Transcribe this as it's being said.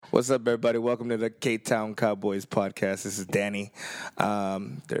What's up, everybody? Welcome to the K-Town Cowboys podcast. This is Danny.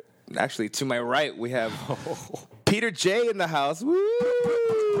 Actually, to my right, we have Peter J in the house.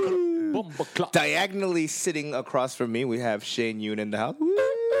 Woo! Diagonally sitting across from me, we have Shane Yoon in the house. Woo!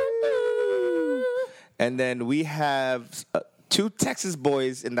 And then we have two Texas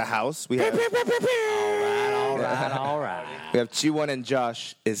boys in the house. We have All right. We have G1 and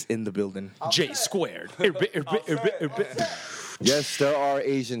Josh is in the building. J squared. Yes, there are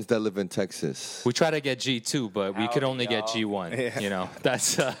Asians that live in Texas. We try to get G2, but we could only get G1. Yeah. You know,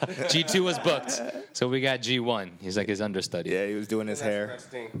 that's G2 was booked, so we got G1. He's like his understudy. Yeah, he was doing his hair.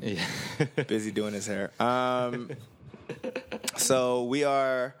 Yeah. Busy doing his hair. So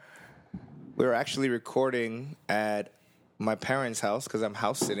we're actually recording at my parents' house because I'm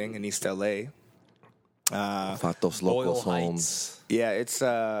house sitting in East LA. Fatos Loyal Locos homes. Heights. Yeah, it's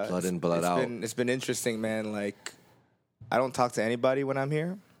Blood in, blood out. It's been interesting, man. Like, I don't talk to anybody when I'm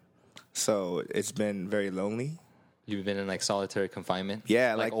here, so it's been very lonely. You've been in like solitary confinement.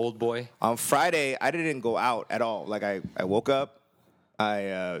 Yeah, like like- old boy. On Friday, I didn't go out at all. Like, I woke up,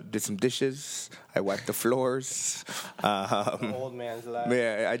 I did some dishes, I wiped the floors. Old man's life.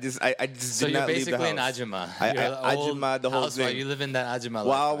 Yeah, I just So did you're not leave the basically an house. Ajima. I You're the old Ajima the whole housewife. thing. You live in that Ajima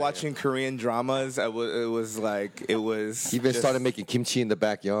While life. watching Korean dramas, it was He even started making kimchi in the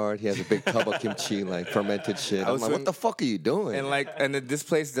backyard. He has a big tub of kimchi, like fermented shit. I'm was like, doing- what the fuck are you doing? and this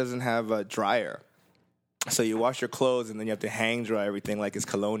place doesn't have a dryer. So you wash your clothes and then you have to hang dry everything like it's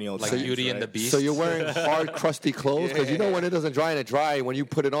colonial like times, Beauty and the right? Beast. So you're wearing hard, crusty clothes? Because you know when it doesn't dry and it dry, when you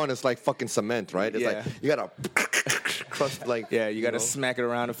put it on, it's like fucking cement, right? It's Yeah. like, you gotta crust, like... Yeah, you got to know? smack it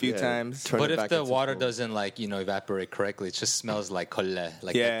around a few Yeah. times. Turn But it if back the into water clothes. doesn't evaporate correctly, it just smells like kolle,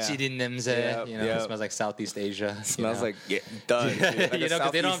 like Yeah. chirin nemse. Yep, You know, yep. it smells like Southeast Asia. Smells you know? like it does. dude. Like a you know,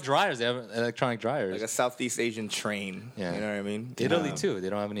 because they don't have Southeast- dryers. They have electronic dryers. like a Southeast Asian train. Yeah. You know what I mean? Italy too. They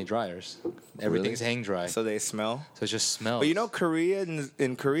don't have any dryers. Everything's hang dry, so So they smell. it just smells. But you know,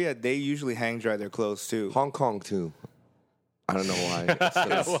 in Korea, they usually hang dry their clothes too. Hong Kong, too. I don't know why.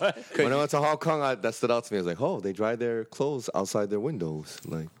 When I went to Hong Kong, that stood out to me. I was like, oh, they dry their clothes outside their windows.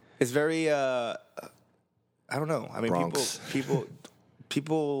 Like, It's very. I don't know. I mean, Bronx.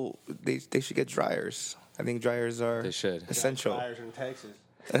 people, they should get dryers. I think dryers are They should. essential. Fires in Texas.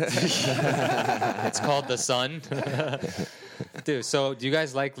 It's called the sun. Dude, so do you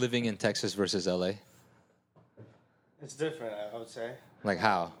guys like living in Texas versus LA? It's different, I would say. Like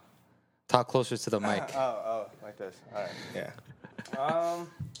how? Talk closer to the mic. Oh, like this. All right. Yeah.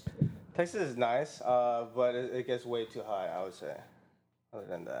 Texas is nice, but it gets way too hot, I would say. Other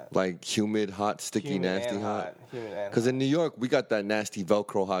than that. like humid, hot, sticky, Humid nasty and hot. Humid and Because hot. in New York, we got that nasty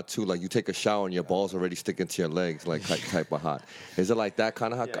Velcro hot too. Like you take a shower and your balls already sticking to your legs, like type of hot. Is it like that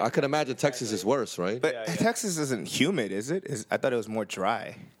kind of hot? Yeah, I could imagine Texas is worse, right? But Yeah. Texas isn't humid, is it? I thought it was more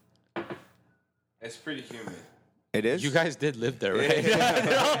dry. It's pretty humid. It is. You guys did live there, right?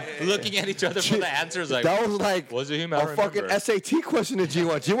 They're all looking at each other for the answers. Like, that was like was it him? I a fucking remember. SAT question to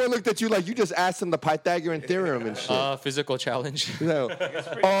G1. G1 looked at you like you just asked him the Pythagorean theorem and shit. Physical challenge. He's like,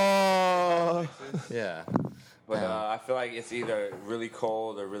 oh, Yeah. But I feel like it's either really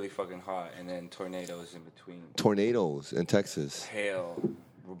cold or really fucking hot, and then tornadoes in between. tornadoes in Texas. Hail,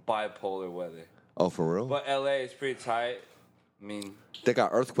 bipolar weather. Oh, for real? But LA is pretty tight. I mean, They got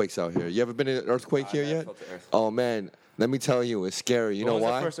earthquakes out here. You ever been in an earthquake I've here never yet? felt an earthquake. Oh man, let me tell you, it's scary. You know What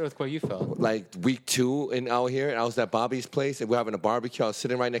was why? the first earthquake you felt? Like week 2 in out here, and I was at Bobby's place, and we're having a barbecue. I was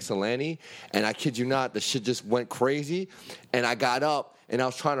sitting right next to Lanny, and I kid you not, the shit just went crazy. And I got up, and I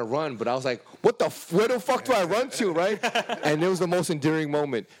was trying to run, but I was like, where the fuck do I run to, right? And it was the most endearing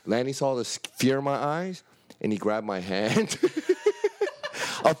moment. Lanny saw the fear in my eyes, and he grabbed my hand.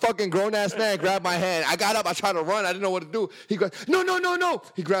 A fucking grown-ass man grabbed my hand. I got up, I tried to run, I didn't know what to do. He goes, no.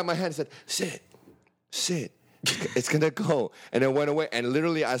 He grabbed my hand and said, sit. It's gonna go. And it went away. And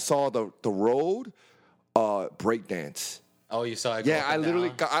literally I saw the road break dance. Oh, you saw it go Yeah, up I and literally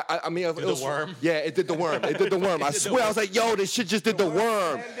down? got, I mean, it the was, worm? Yeah, it did the worm. It did the worm. I swear, I was like, yo, this shit just did the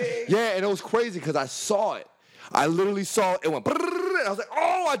worm. Yeah, and it was crazy because I saw it. I literally saw it went, and I was like,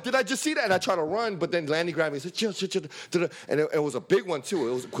 oh, did I just see that? And I tried to run, but then Lanny grabbed me and said, chill. And it was a big one, too.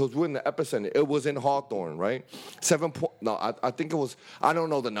 It was because we're in the epicenter. It was in Hawthorne, right? I think it was, I don't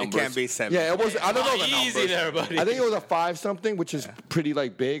know the numbers. can't be 7. Yeah, it was, I don't know the numbers. Easy there, buddy. I think it was a 5 something, which is pretty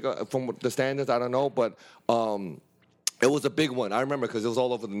like big from the standards. I don't know, but it was a big one. I remember because it was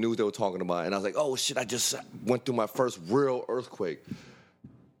all over the news they were talking about, it. And I was like, oh shit! I just went through my first real earthquake.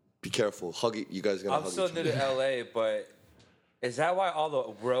 Be careful, hug it. You guys are gonna I'm hug so each new other. to LA, but is that why all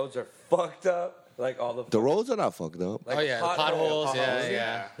the roads are fucked up? Like all The roads are not fucked up. like Oh yeah, the potholes.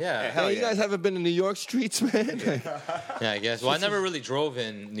 Yeah. Hell Hey, you guys haven't been in New York streets, man? Yeah, I guess. Well, I never really drove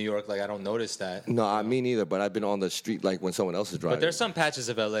in New York. Like, I don't notice that. No, I mean neither. But I've been on the street like when someone else is driving. But there's some patches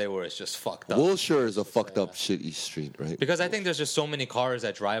of LA where it's just fucked up. Wilshire is a fucked up shitty street, right? Because I think there's just so many cars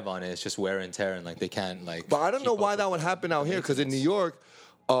that drive on it. It's just wear and tear, and like they can't like. But I don't know keep why up that with would happen out here. Because in New York,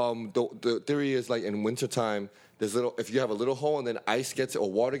 the theory is like in wintertime, there's little. If you have a little hole and then ice gets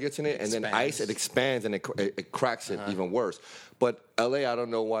or water gets in it, and then ice it expands and it cracks it even worse. But LA, I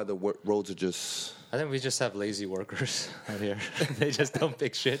don't know why the roads are just. I think we just have lazy workers out here. They just don't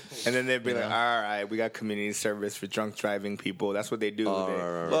fix shit. And then they'd be like, all right, we got community service for drunk driving people. That's what they do.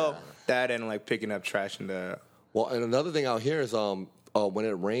 Well, that and like picking up trash in the. Well, and another thing out here is when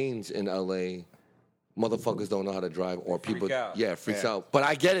it rains in LA, motherfuckers don't know how to drive or people freaks out. But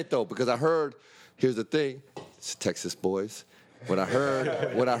I get it though because I heard. Here's the thing, it's Texas boys. What I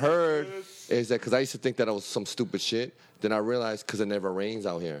heard is that because I used to think that it was some stupid shit. Then I realized because it never rains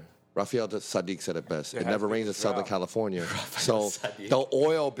out here. Rafael Sadiq said it best. It never rains in Southern California. So the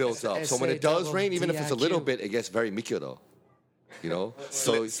oil builds up. So when it does rain, even if it's a little bit, it gets very mikyo. You know?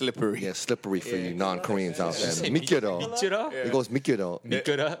 So slippery. Yeah, slippery for you non-Koreans out there. Mikyo. Mikuro? It goes mikyo.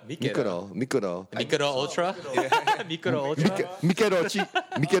 Mikuro. Mikuro Ultra? Mikuro Ultra?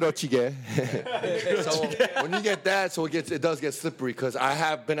 Mikuro chige. So when you get that, so it does get slippery because I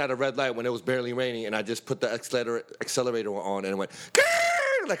have been at a red light when it was barely raining and I just put the accelerator on and it went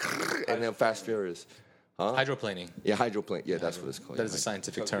like and then fast furious. Huh? Hydroplaning. Yeah, hydroplane. Yeah, that's what it's called. That is a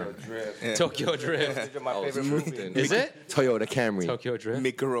scientific term. Drift. Tokyo Drift. These are my favorite movies. Is it? Toyota Camry. Tokyo Drift?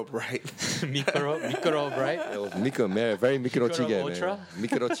 Mikuro right. Mikuro, right? It was Miko, man. Very Mikuro chige, Ultra? man.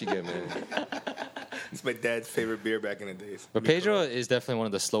 Mikuro chige, man. It's my dad's favorite beer back in the days. But Pedro is definitely one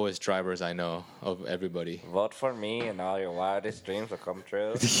of the slowest drivers I know of everybody. Vote for me and all your wildest dreams will come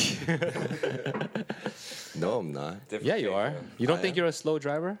true. No, I'm not. Yeah, you are. You don't think you're a slow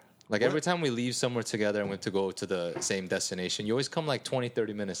driver? Like every time we leave somewhere together and we have to go to the same destination, you always come like 20,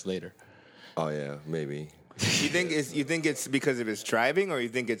 30 minutes later. Oh yeah, maybe. You think it's because of his driving, or you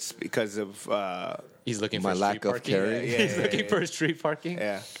think it's because of He's looking My for lack street of parking. carrying? He's looking for street parking.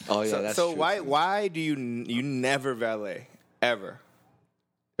 yeah? Oh yeah, So, that's so true. why do you never valet ever?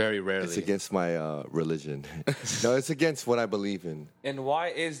 Very rarely. It's against my religion. No, it's against what I believe in. And why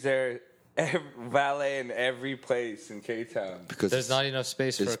is there valet in every place in K-Town? Because There's not enough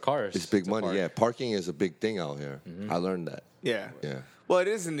space for cars. It's big to money. park. Yeah, parking is a big thing out here. I learned that. Yeah. Yeah. Well, it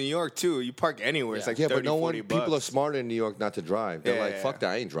is in New York too. You park anywhere. It's like Yeah, 30, but no one. 40 People are bucks. smarter in New York not to drive. They're Yeah, like, yeah, "Fuck that,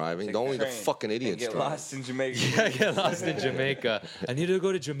 I ain't driving." Take Only the train fucking and idiots get drive. lost in Jamaica. I get lost in Jamaica. I need to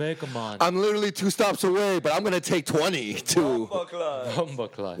go to Jamaica, man. I'm literally 2 stops away, but I'm gonna take 20 to. Fuck love.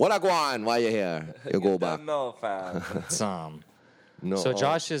 Humbug What I go on? Why you here? You go back. No, fam. No. So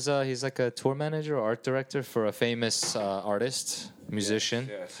Josh is he's like a tour manager or art director for a famous artist, musician.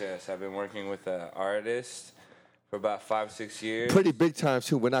 Yes. I've been working with an artist for about 5-6 years. Pretty big time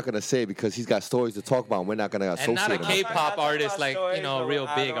too. We're not gonna say because he's got stories to talk about. And we're not gonna And associate not a him. K-pop artist, like, you know, a real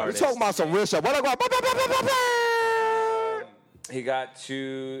big We're artist. talking about some real shit. What I go? He got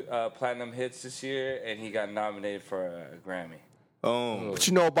 2 platinum hits this year, and he got nominated for a Grammy. Oh. What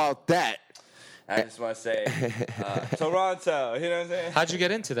you know about that? I just want to say, Toronto. You know what I'm saying? How'd you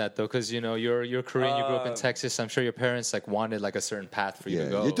get into that though? Because you know you're Korean, you grew up in Texas. I'm sure your parents like wanted like a certain path for you Yeah,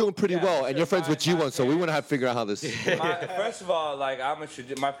 to go. you're doing pretty well, and you're friends with my G1, so we want to have to figure out how this. First of all, like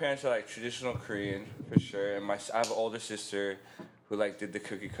my parents are like traditional Korean for sure, and I have an older sister who like did the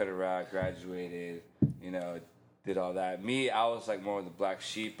cookie cutter route, graduated, you know, did all that. Me, I was like more of the black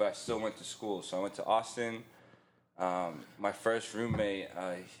sheep, but I still went to school. So I went to Austin. My first roommate,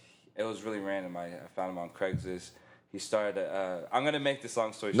 it was really random. I found him on Craigslist. He started. I'm gonna make this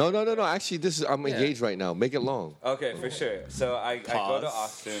long story short. No. Actually, I'm engaged right now. Make it long. Okay, for sure. So I go to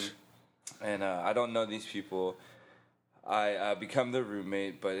Austin, and I don't know these people. I become the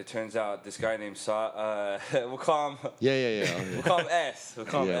roommate, but it turns out this guy named we'll call him. Yeah. We'll call him S. We'll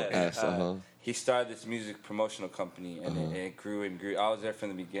call him S. S. He started this music promotional company, and it grew and grew. I was there from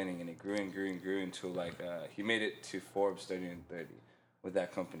the beginning, and it grew and grew and grew until like he made it to Forbes 30 and 30 with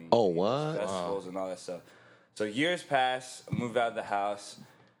that company. Oh, what? Festivals and all that stuff. So years pass, I move out of the house.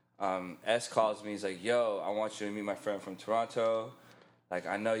 S calls me. He's like, "Yo, I want you to meet my friend from Toronto. Like,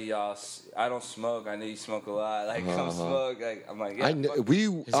 I know y'all. I don't smoke. I know you smoke a lot. Like, come smoke. Like, I'm like, yeah. We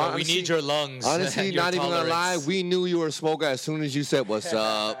we need your lungs. Honestly, and your not even gonna lie, tolerance. we knew you were a smoker as soon as you said what's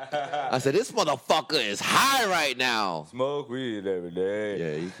up. I said, this motherfucker is high right now. Smoke weed every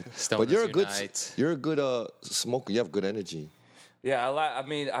day. Yeah, Stoners but you're a good unite. smoker. You have good energy. Yeah, I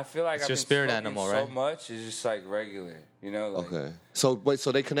mean, I feel like It's I've your been spirit smoking animal, so right? much. It's just like regular, you know. Like, Okay. So wait,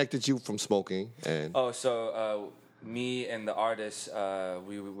 so they connected you from smoking and Oh, so me and the artist,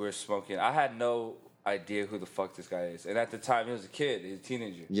 we were smoking. I had no idea who the fuck this guy is, and at the time he was a kid, he was a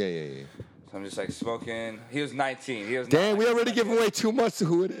teenager. yeah. So I'm just like smoking. He was 19. He was Damn, we 19. already giving away too much to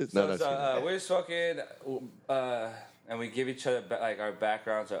who it is. No, So, that's kidding. we're smoking, and we give each other like our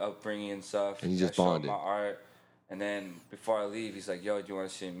backgrounds, our upbringing and stuff. And you just I show him bonded. my art, and then before I leave, he's like, "Yo, do you want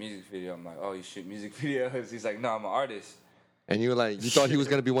to see a music video?" I'm like, "Oh, you shoot music videos?" He's like, "No, I'm an artist." And you were like, you thought he was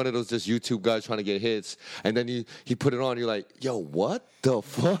gonna be one of those just YouTube guys trying to get hits, and then he put it on. You're like, yo, what the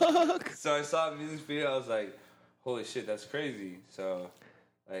fuck? So I saw a music video. I was like, "Holy shit, that's crazy!" So,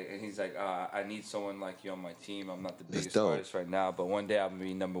 like, and he's like, "I need someone like you on my team. I'm not the biggest dope. artist right now, but one day I'm gonna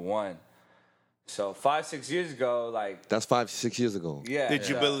be number one." So 5-6 years ago, like, That's 5-6 years ago. yeah. Did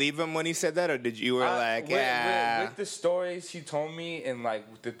you so- believe him when he said that, or did you were like, yeah? with the stories he told me and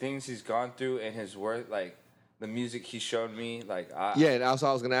like the things he's gone through and his work, like the music he showed me, like Yeah, and that's what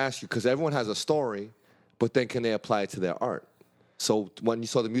I was gonna ask you because everyone has a story, but then can they apply it to their art? So when you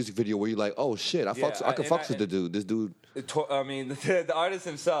saw the music video, were you like, oh shit, I Yeah, could and fuck with the dude. This dude. I mean, the artist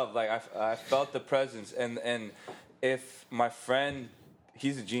himself, like I felt the presence, and if my friend,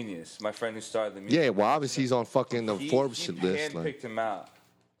 he's a genius. My friend who started the music. Yeah, well, obviously he's on fucking the Forbes he shit list. Like, handpicked him out.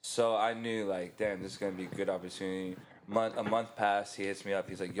 So I knew, like, damn, this is gonna be a good opportunity. A month passed. He hits me up.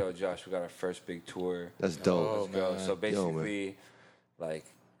 He's like, "Yo, Josh, we got our first big tour. that's dope. Let's go." So basically, like,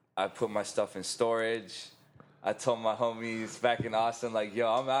 I put my stuff in storage. I told my homies back in Austin, like, "Yo,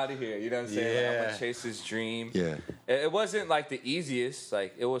 I'm out of here." You know what I'm saying? Like, I'm Yeah. gonna chase this dream. Yeah. It wasn't like the easiest.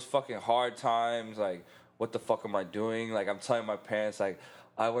 Like, it was fucking hard times. Like, what the fuck am I doing? Like, I'm telling my parents, like,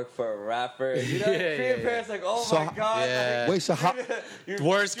 I work for a rapper. You know, Yeah, Korean yeah. parents like, "Oh So my god." Yeah. Wait, so how? You're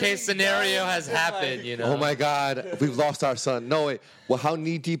Worst case shooting scenario guns. has It's happened, like- you know. Oh my God, we've lost our son. No, wait. Well, how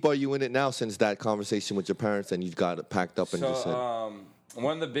knee deep are you in it now since that conversation with your parents and you got it packed up and just said,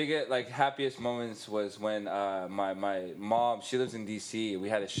 One of the biggest, like, happiest moments was when my mom, she lives in DC. We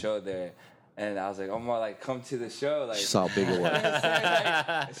had a show there, and I was like, "Oh my, like, come to the show." Like, she saw how big it was.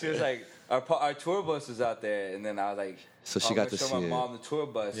 and she was like, our tour bus was out there, and then I was like, So she I'm got gonna to show see my it. mom the tour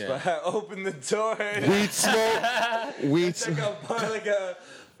bus. Yeah. But I opened the door. And Weed smoke. Weed it's like smoke. like a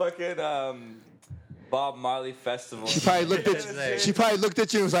fucking Bob Marley festival. She probably looked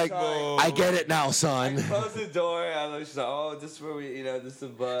at you and was like, I get it now, son. Closed the door. I was just like, "Oh, this is where we, you know, this is the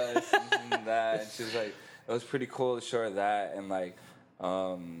bus, this and that." And she was like, "It was pretty cool to show her that." And like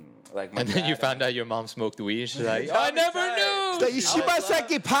my And then you dad- found out your mom smoked weed. She's like, Yeah, I never besides- knew. She must have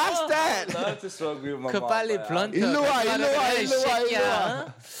get past I that. love to smoke weed with my mom. Kapali but planta. Iluwa.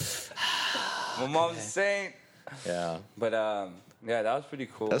 My mom's a saint. Yeah. But yeah, that was pretty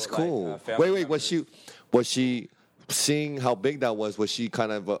cool. That's Like, cool. family Wait, was members. she seeing how big that was she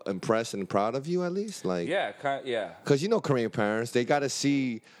kind of impressed and proud of you at least? Like, Yeah, yeah. because you know Korean parents, they got to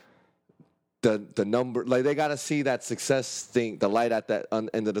see the number, like they got to see that success thing, the light at that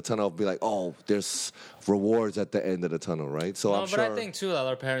end of the tunnel, be like, oh, there's rewards at the end of the tunnel, right? So No, I'm but sure. I think too, a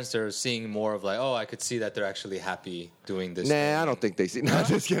lot of parents are seeing more of like, oh, I could see that they're actually happy doing this. Nah, thing. I don't think they see. No,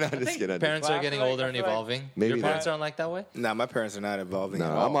 just kidding. I'm I just think kidding. parents Well, are I getting feel like- older I and feel like- evolving. Maybe Your they- parents aren't like that way, Nah, my parents are not evolving. No,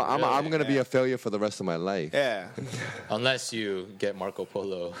 at all. I'm gonna be a failure for the rest of my life. Yeah. unless you get Marco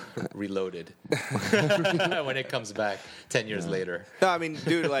Polo reloaded when it comes back 10 years later. No, I mean,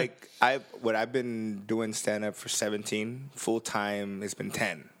 dude, like I've been doing stand up for 17 full time. It's been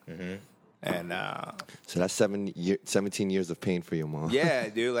 10, and So that's 17 years of pain for your mom. yeah,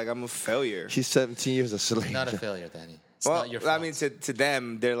 dude, like I'm a failure. She's 17 years of slavery. Not a failure, Danny. It's Well, not your fault. I mean, to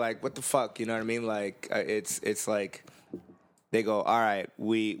them, they're like, "What the fuck?" You know what I mean? Like, it's like they go, "All right,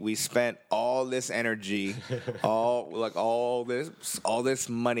 we spent all this energy, all this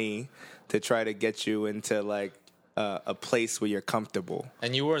money to try to get you into like a place where you're comfortable."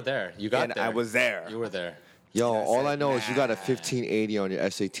 and you were there. You got And there. I was there. You were there. Yo, And I all said, I know is you got a nah. 1580 on your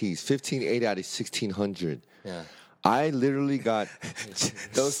SATs. 1580 out of 1600. Yeah. I literally got.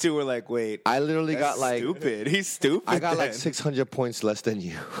 Those two were like, "Wait, I literally that's got like. stupid. He's stupid." I got like then." 600 points less than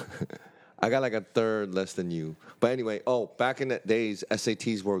you. I got like a third less than you. But anyway, back in the days,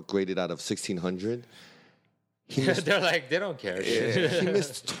 SATs were graded out of 1600. He missed, They're like, they don't care. he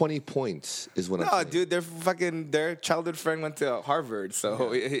missed 20 points, is what I'm No, saying. dude, their childhood friend went to Harvard,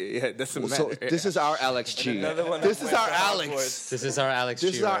 so yeah, it doesn't So matter. this is our Alex G. Another one This that is went our to Alex. Hogwarts. This is our Alex.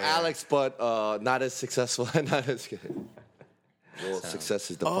 This is G our right here. Alex, but not as successful. Not as good. Well,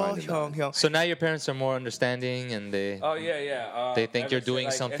 success is Oh, defined in that. hyung, hyung. So now your parents are more understanding and they. Oh yeah. They think ever you're doing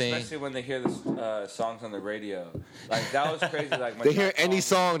since, like, something- especially when they hear the songs on the radio. Like that was crazy. Like my They hear dad's any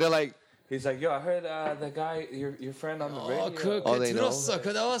song, they're like, He's like, yo, I heard the guy, your friend on the radio. Oh, they know?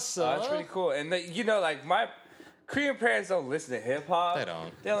 That's pretty cool. And you know, like my Korean parents don't listen to hip hop. They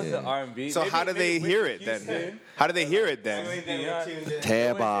don't. They listen to R&B. So how do they hear it then? How do they hear it then?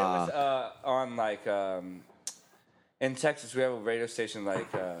 Teba. On like in Texas, we have a radio station like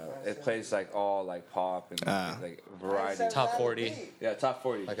it plays like all like pop and like variety. Top 40. Yeah, top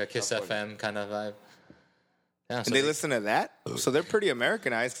 40. Like a Kiss Top 40. FM kind of vibe. Yeah, And they listen to that? So they're pretty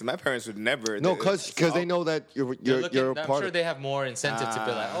Americanized because my parents would never. No, because they know that you're a I'm part sure of. they have more incentive to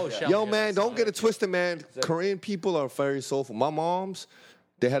be like, oh shit. Yo, man, don't get it twisted, man. Korean people are very soulful. My mom's,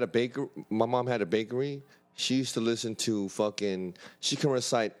 they had a bakery. My mom had a bakery. She used to listen to fucking. She can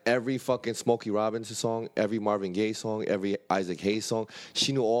recite every fucking Smokey Robinson song, every Marvin Gaye song, every Isaac Hayes song.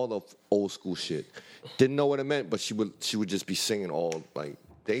 She knew all the old school shit. Didn't know what it meant, but she would just be singing all like.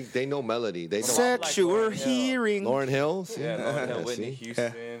 They know melody. They know Sexual hearing. Lauren Hills. Yeah, Lauren Hill, Whitney see?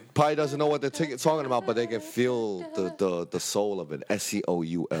 Houston. Probably doesn't know what they're talking about, but they can feel the soul of it.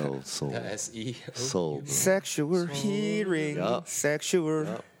 SEOUL soul. SE. Soul. Sexual hearing. Yup.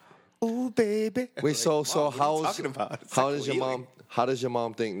 Sexual. Ooh, baby. Wait, so What are you how talking about? does your Sexual mom? How does your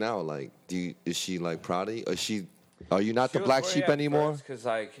mom think now? Like, is she like proud of you? Are you not the black sheep anymore? Because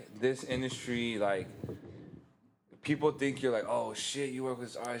like this industry, like people think you're like, oh shit, you work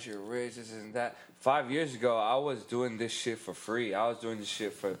with artists, you're rich, this and that. 5 years ago, I was doing this shit for free. I was doing this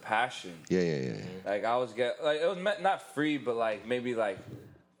shit for passion. Yeah. Like I was it was not free, but like maybe like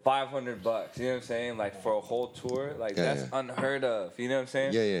 $500. You know what I'm saying? Like for a whole tour, like Yeah, that's yeah. unheard of. You know what I'm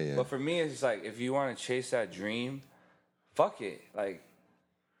saying? Yeah. But for me, it's just like if you want to chase that dream, fuck it. Like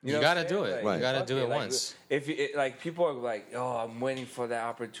You know what gotta I'm do saying? it. Like, Right. You gotta fuck do it Like, once. If like people are like, oh, I'm waiting for that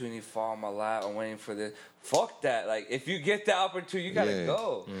opportunity to fall in my lap. I'm waiting for this. Fuck that. Like if you get the opportunity, you gotta Yeah.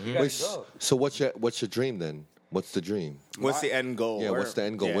 go. Mm-hmm. You gotta Wait, go. so what's your dream then? What's the dream? What's the end goal? Yeah, what's the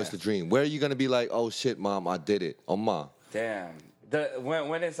end goal? Yeah. What's the dream? Where are you gonna be like, oh shit, mom, I did it, oh ma? Damn.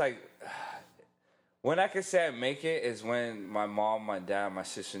 When it's like when I can say I make it is when my mom, my dad, my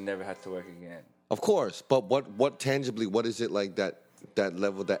sister never had to work again. Of course, but what tangibly? What is it like that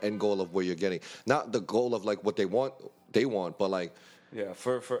level, that end goal of where you're getting? Not the goal of like what they want, but like Yeah,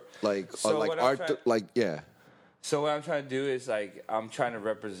 for like So like what I'm art, trying- like yeah. So what I'm trying to do is like I'm trying to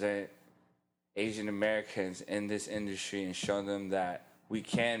represent Asian Americans in this industry and show them that we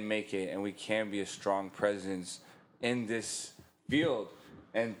can make it and we can be a strong presence in this field.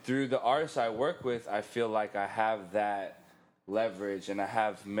 And through the artists I work with, I feel like I have that leverage and I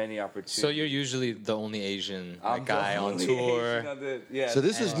have many opportunities. So you're usually the only Asian I'm guy the on only tour. Asian of the- yeah. So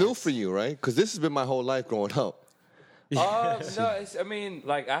this is new for you, right? Because this has been my whole life growing up. No, I mean,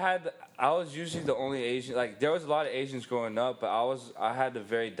 like I was usually the only Asian. Like there was a lot of Asians growing up, but I had a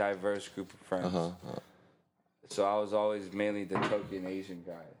very diverse group of friends. So I was always mainly the token Asian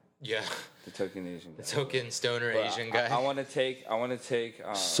guy. Yeah. The token Asian guy. Token stoner But Asian guy. I want to take.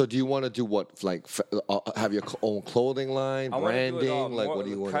 So do you want to do what? Like have your own clothing line, I wanna do it all, branding? Like more- what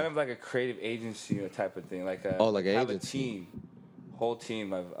do you want? Kind of like a creative agency or type of thing. Like like an have agency. a team, whole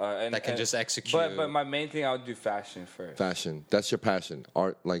team of That can just execute. But my main thing, I would do fashion first. Fashion. That's your passion.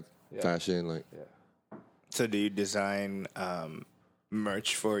 Art, like fashion, like. So do you design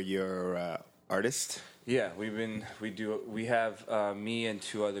merch for your artist? Yeah, we have me and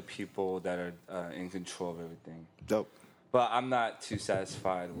two other people that are in control of everything. Dope. But I'm not too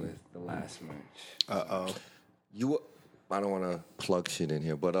satisfied with the last merch. I don't want to plug shit in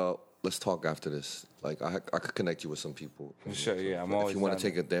here, but let's talk after this. Like I could connect you with some people. For sure, yeah. I'm If always you want down to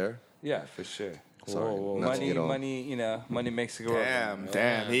take it there. Yeah, for sure. Sorry, not to get off. Money makes the world.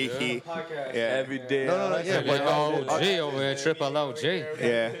 Damn. He yeah. Every day. Yeah, but OG over here, triple OG.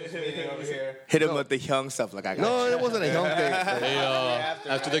 Yeah. Hit him with the young stuff like I got. no, it wasn't a young thing. Hey,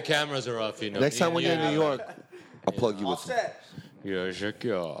 after the cameras are off, you know. Next time when you're in New York, I'll plug you with some.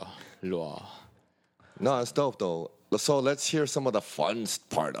 No, it's dope though. So let's hear some of the fun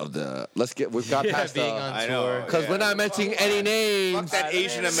part of the. We've got past being the. on I know. tour. Because we're not mentioning any names. Fuck that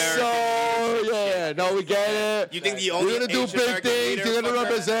Asian American. So yeah, no, we get it. You think the only You're gonna do Asian big American things. leader? You're gonna Fuck that.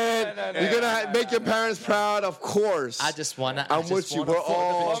 represent. No. You're gonna make your parents proud, of course. I just wanna. I'm with you. We're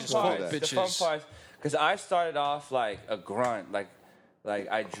all The for fun that. parts, the fun parts, because I started off like a grunt, like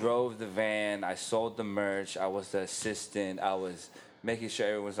I drove the van, I sold the merch, I was the assistant, I was making sure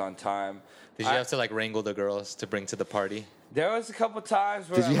everyone was on time. Did you have to like wrangle the girls to bring to the party? There was a couple times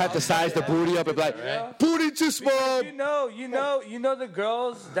where Did you have to size the booty up and be like, booty too small? you know the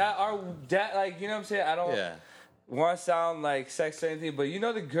girls that are that like you know what I'm saying. I don't. Yeah. want to sound like sex or anything, but you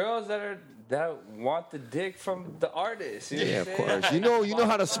know the girls that want the dick from the artist. You know Yeah, what of I'm saying? course. You know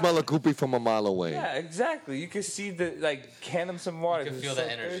how to smell a groupie from a mile away. Yeah, exactly. You can see the hand them some water. You can 'cause feel it's the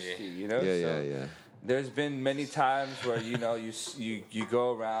so energy. thirsty, you know. Yeah, So yeah. There's been many times where you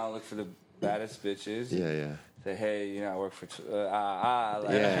go around look for the baddest bitches. Yeah, yeah. Say, hey, I work for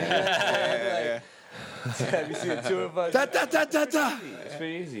Yeah. Have you seen the two of us? Da, da, da, da, da. It's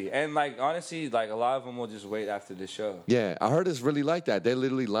pretty easy. And honestly, a lot of them will just wait after the show. Yeah, I heard it's really like that. They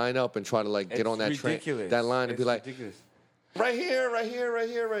literally line up and try to get on that train, ridiculous. that line, and It's be like, ridiculous. right here, right here, right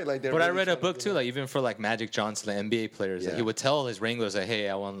here, right. Like they're. But I really read a trying to book do too, that. even for Magic Johnson, the NBA players, Yeah. he would tell his wranglers hey,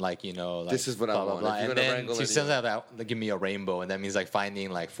 I want This is what I blah, blah, want. blah. If you're And gonna then wrangle he anyone. says that give me a rainbow, and that means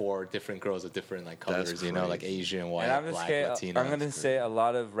finding 4 different girls of different colors, like crazy. Asian, white, And I'm just black, scared. Latino. I'm gonna say a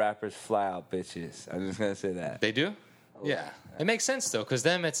lot of rappers fly out bitches. I'm just gonna say that. They do? Yeah. It makes sense though, because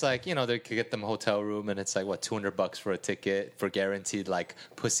then it's they could get them a hotel room, and it's $200 for a ticket for guaranteed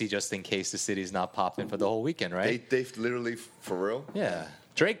pussy just in case the city's not popping for the whole weekend, right? They literally for real. Yeah.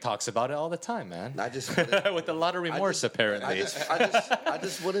 Drake talks about it all the time, man. I just. With a lot of remorse, apparently. I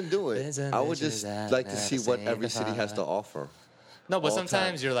just wouldn't do it. There's a I would bitches just that like to never see what say every city has to goodbye. offer. No, but all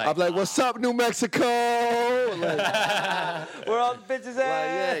sometimes time. you're I'm like, what's up, New Mexico? Where all the bitches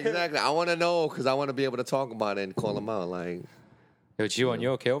Yeah, at? exactly. I want to know because I want to be able to talk about it and call them out. Yo, G1, you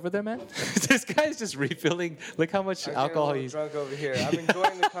okay over there, man? This guy's just refilling. Look how much I'm alcohol getting a he's. little drunk over here. I'm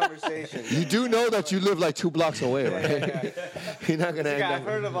enjoying the conversation. You do know that you live 2 blocks away, right? You're not gonna end Yeah, up.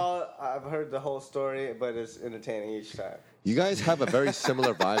 I've heard the whole story, but it's entertaining each time. You guys have a very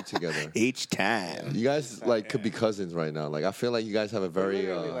similar vibe together. Each time. You guys could be cousins right now. I feel like you guys have a We're very.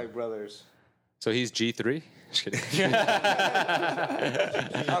 literally like brothers. So he's G3? Just kidding.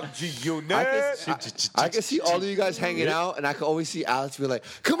 I'm G-Unit. I can see all of you guys hanging out, and I can always see Alex be like,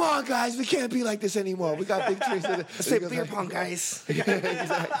 "Come on, guys, we can't be like this anymore. We got big drinks." Say beer pong, guys.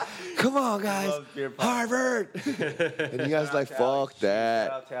 Come on, guys, Love beer pong. Harvard. And you guys like, fuck Shout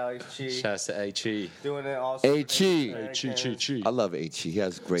that. out to Alex Chi. Shouts to H.E. Doing it also. H.E. I love H.E. He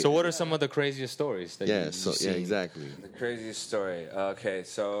has great. So what are some of the craziest stories that Yeah, you've so seen? yeah, exactly. The craziest story. Okay,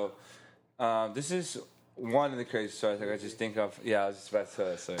 so this is one of the craziest stories I just think of. Yeah, I was just about to tell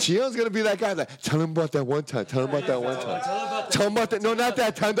that story. Chio's gonna be that guy tell him about that one time. Tell him about that one time. Tell him about that. No, not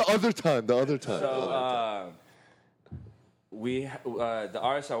that time. The other time. The other time. So the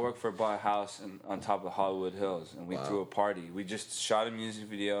artist I work for bought a house on top of Hollywood Hills, and we threw a party. We just shot a music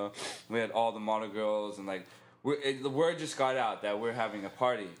video. We had all the model girls, and the word just got out that we're having a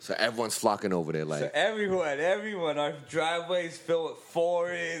party. So everyone's flocking over there, So everyone, our driveway's filled with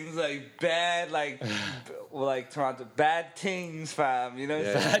foreigns, bad, Toronto, bad things, fam. You know what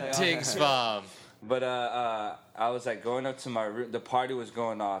I'm saying? Bad things, fam. But I was going up to my room. The party was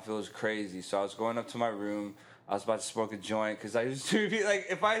going off. It was crazy. So I was going up to my room. I was about to smoke a joint because I used to be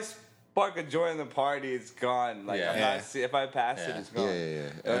if I spark a joint in the party, it's gone. If I pass it, it's gone. Yeah.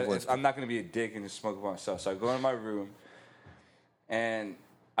 Everyone's- I'm not gonna be a dick and just smoke by myself. So I go in my room, and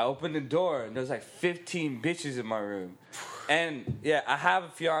I open the door, and there's 15 bitches in my room. And yeah, I have a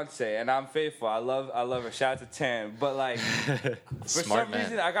fiance, and I'm faithful. I love her. Shout out to Tam. But for Smart some man.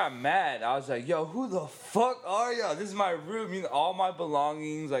 reason, I got mad. I was like, "Yo, who the fuck are y'all? This is my room. All my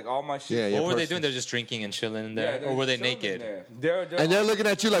belongings, all my shit." Yeah, What were they person. doing? They're just drinking and chilling in there? they're Or were they chilling naked? there. They're And they're looking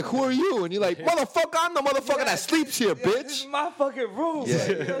at you like, "Who are you?" And you're like, "Motherfucker, I'm the motherfucker that sleeps here, This is bitch." my fucking room. Yeah.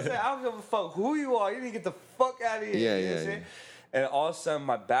 You know what I'm saying? I don't give a fuck who you are. You need to get the fuck out of here. Yeah, You know what I'm yeah, saying? And all of a sudden,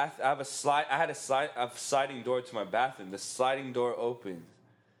 I had a sliding door to my bathroom. The sliding door opens.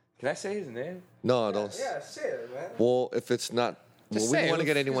 Can I say his name? No, don't. Yeah, say it, man. Well, if it's not, Just we say don't it. want to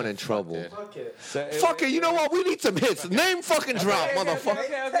get Who anyone in gives a fuck, trouble. dude? Fuck it. So Fuck it. You know what? We need some hits. Name fucking drop,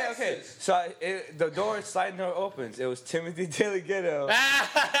 motherfucker. Okay. So the door, sliding door opens. It was Timothy DeLaGhetto.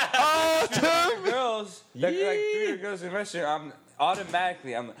 Oh, Tim. Girls, like 3 girls in the restaurant.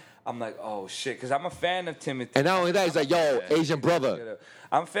 I'm like, oh shit, because I'm a fan of Timothy. And not only that, he's like, "Yo, Asian brother."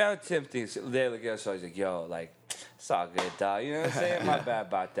 I'm a fan of Timothy DeLaGhetto, so he's like, yo, it's all good, dog. You know what I'm saying? My bad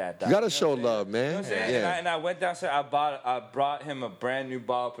about that, dog. You gotta know show what I'm saying? love, man. You know what I'm saying? Yeah. And I went downstairs. I brought him a brand new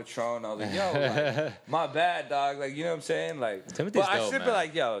bottle of Patron. I was like, yo, my bad, dog. You know what I'm saying? Timothy's but I dope, should be man.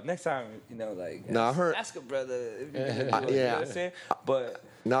 like, yo, next time, Nah, I heard- ask a brother. If you can do it, Yeah. You know what I'm saying? But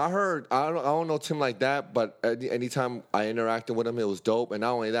Now I heard I don't know Tim like that, but anytime I interacted with him, it was dope. And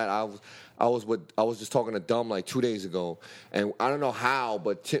not only that, I was just talking to Dumb 2 days ago, and I don't know how,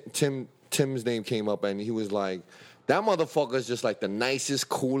 but Tim's name came up, and he was like, "That motherfucker's just the nicest,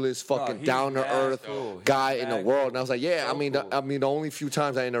 coolest, fucking he's down to earth mad cool. guy He's in the mad world." cool. And I was like, "Yeah, So cool. the only few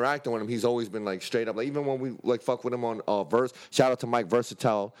times I interacted with him, he's always been straight up. Even when we fuck with him on Verse, shout out to Mike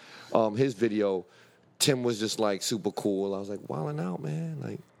Versatile, his video." Tim was just like super cool. I was like, wilding out, man.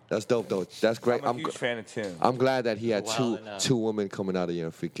 Like that's dope though. That's great. I'm a huge fan of Tim. I'm glad that he had Wilding out. two women coming out of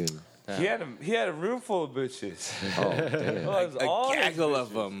your freaking. He had a room full of bitches. Oh damn. It was all A his gaggle of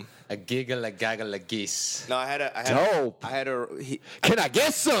bitches. them. A giggle, a gaggle, a geese. No, I had Dope. a Can I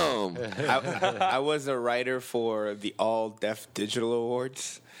get some? I was a writer for the All Deaf Digital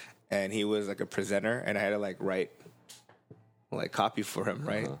Awards, and he was like a presenter, and I had to like write like copy for him,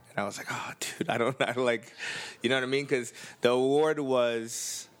 right? And I was like, oh, dude, I don't like, you know what I mean? Because the award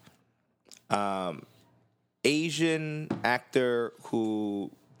was Asian actor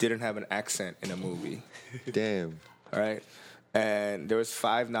who didn't have an accent in a movie, Damn. all right? And there was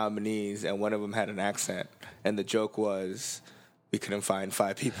 5 nominees, and one of them had an accent, and the joke was we couldn't find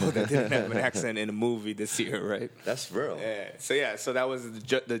 5 people that didn't have an accent in a movie this year, right? That's real. Yeah. So that was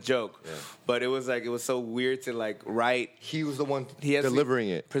the joke. Yeah. But it was so weird to like write. He was the one He has delivering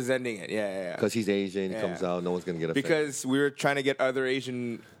it. presenting it. Yeah. Because he's Asian, he Yeah. comes out, no one's gonna get offended. Because we were trying to get other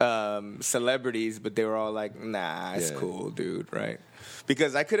Asian celebrities, but they were all like, "Nah, it's Yeah. cool, dude." Right?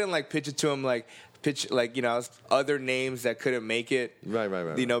 Because I couldn't like pitch it to him other names that couldn't make it.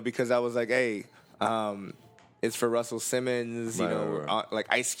 Right. You know, because I was like, "Hey, it's for Russell Simmons." You Right, know, right. like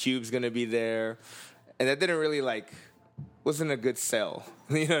Ice Cube's gonna be there, and that didn't really wasn't a good sell.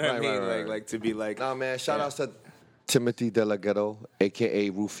 You know what I Right, mean? right. Like to be like, Nah, man, shout Yeah. outs to Timothy DeLaGhetto,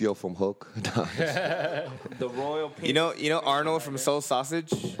 a.k.a. Rufio from Hook. The royal. Pink you know Arnold from Soul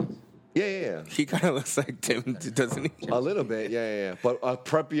Sausage. Yeah. He kind of looks like Tim, doesn't he? A little bit, yeah. But a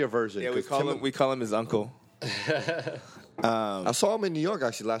preppier version. Yeah, we 'cause call him his uncle. I saw him in New York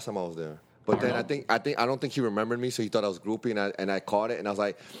actually last time I was there. But then I don't think he remembered me, so he thought I was groupie, and I caught it, and I was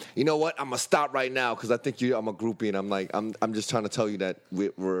like, you know what? I'm gonna stop right now because I think I'm a groupie, and I'm like, I'm just trying to tell you that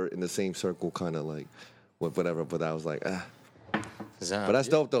we're in the same circle, kind of like, whatever. But I was like, But that's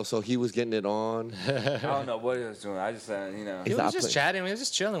dope though. So he was getting it on. I don't know what he was doing. I just, you know. He He's was not just playing. chatting. We were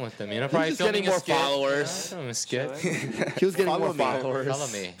just chilling with him. You know, probably just filming getting a more skit. followers. You know, filming a skit. He was getting Follow more me. followers. Follow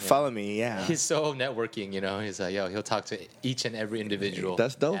me. you know. Follow me, yeah. He's so networking, you know. He's like, yo, he'll talk to each and every individual.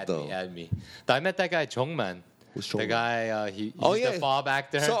 That's dope, add though. Me, add me. I met that guy, Chongman. Who's The Chongman? guy, he's Oh, the yeah. fob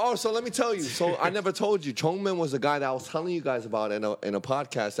actor. So let me tell you. So I never told you. Chongman was the guy that I was telling you guys about in a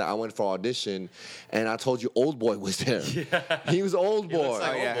podcast that I went for audition, and I told you Old Boy was there. Yeah. He was Old Boy. looks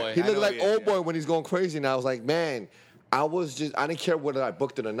like Old Boy. He I looked know like he is, Old yeah. Boy when he's going crazy, and I was like, man, I didn't care whether I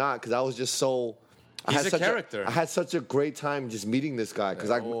booked it or not because I was just so. He's a character. I had such a great time just meeting this guy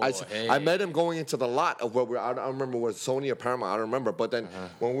because I met him going into the lot of where I don't remember was Sony or Paramount. I don't remember. But then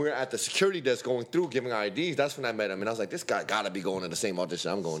when we were at the security desk going through giving IDs, that's when I met him. And I was like, this guy got to be going to the same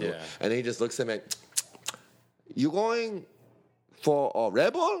audition I'm going to. Yeah. And then he just looks at me like, you going for a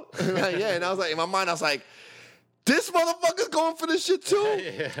Rebel? Like, yeah. And I was like, in my mind, I was like, this motherfucker's going for this shit too?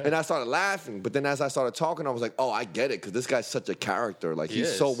 And I started laughing. But then as I started talking, I was like, oh, I get it. Because this guy's such a character. Like,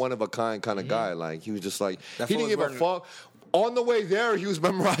 he's so is. one of a kind of guy. Like, he was just like, That he didn't fool give was a wearing- fuck. On the way there, he was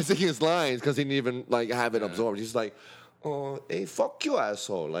memorizing his lines because he didn't even, like, have it absorbed. He's like, oh, hey, fuck you,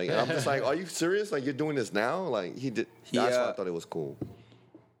 asshole. Like, I'm just like, are you serious? Like, you're doing this now? Like, he did. That's why I thought it was cool.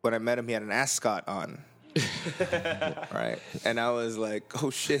 When I met him, he had an ascot on. Right? And I was like, oh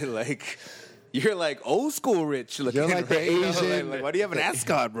shit, like, you're like old school rich looking. You're like the right? You know, Asian- like, why do you have an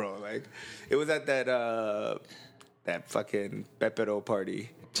ascot, bro? Like, it was at that fucking Pepero party.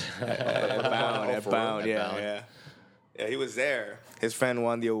 At Bound, yeah. Yeah, he was there. His friend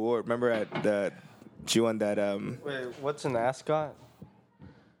won the award. Remember she won that, Wait, what's an ascot?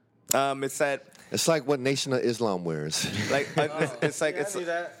 it's that, It's like what Nation of Islam wears. like, it's like, it's, Hand me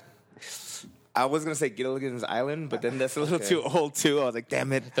that. I was gonna say Gilligan's Island, but then that's a little too old too. I was like,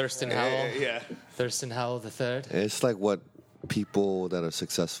 damn it. Thurston Howell. Yeah. Thurston Howell the third. It's like what people that are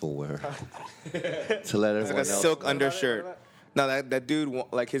successful wear to let It's everyone like a else. silk know. undershirt. No, that dude,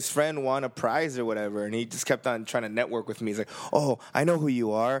 like his friend won a prize or whatever, and he just kept on trying to network with me. He's like, "Oh, I know who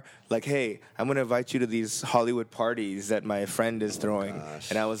you are. Like, hey, I'm gonna invite you to these Hollywood parties that my friend is throwing."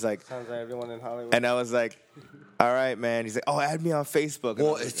 And I was like, Sounds like everyone in Hollywood. "All right, man." He's like, "Oh, add me on Facebook." And I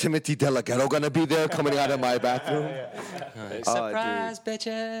Well, was is Timothy DeLaGhetto gonna be there coming out of my bathroom? Surprise,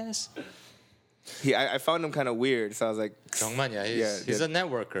 bitches. I found him kind of weird, so I was like, Chongman, yeah, he's yeah. a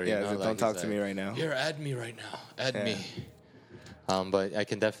networker. Yeah, you know, he's like, don't talk to me right now. Here, add me right now. Add Yeah. me. But I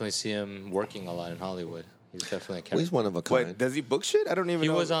can definitely see him working a lot in Hollywood. He's definitely a Well, character. he's one of a kind. Wait, does he book shit? I don't even He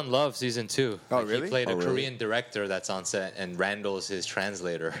know. was on Love season 2. Oh, really? He played a Oh, really? Korean director that's on set, and Randall's his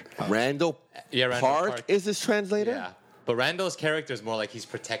translator. Randall, Yeah, Randall Park is his translator. Yeah, but Randall's character is more like he's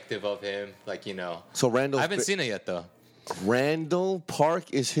protective of him, like So Randall, I haven't seen it yet though, Randall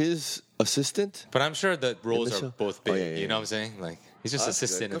Park is his assistant. but I'm sure the roles the are show? both Oh, big. yeah, yeah, You know what I'm saying? Like he's just That's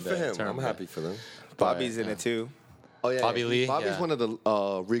assistant good. in Good the for him. term. I'm happy for them. Bobby's in it too. Oh yeah, Bobby Lee, Bobby's yeah. one of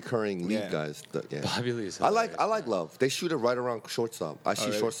the recurring lead Yeah. guys. Yeah. Bobby Lee is I like hilarious. Love. They shoot it right around shortstop. I see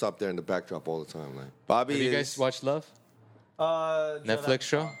really? shortstop there in the backdrop all the time. Like Bobby Have you is. guys watched Love? Netflix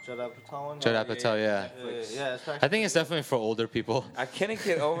show? Judd Apatow one? Judd Apatow, yeah. Yeah, it's I think it's definitely for older people. I can't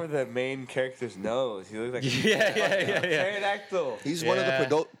get over the main character's nose. He looks like Yeah. pterodactyl. he's one of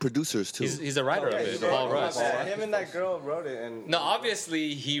the producers too. He's a writer of it, Yeah, Paul Rudd. him and that girl wrote it, and No,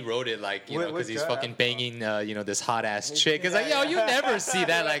 obviously he wrote it like With because he's Judd fucking Apatow. banging this hot ass chick. It's like you never see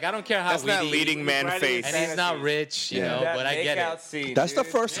that. Like I don't care how That's not witty- leading man Right, face. and he's not rich, you know. That But I get makeout it. scene, That's the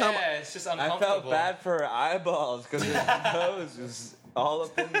dude. first time. Yeah, it's just I uncomfortable. felt bad for her eyeballs because his nose was all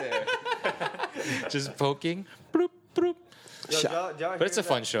up in there. Just poking. Bloop, bloop. But it's a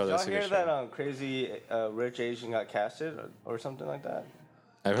fun show, though, Y'all it's a hear good that show. Crazy Rich Asian got casted or something like that?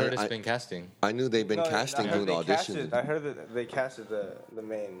 I've heard it's I- been casting. I knew they've been No, casting I heard doing the they audition. casted- I heard that they casted the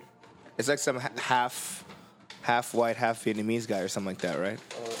main. It's like some half white, half Vietnamese guy or something like that, right?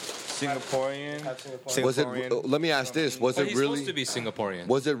 Singaporean. Was it? Singaporean. Let me ask this: Was But it he's really? supposed to be Singaporean.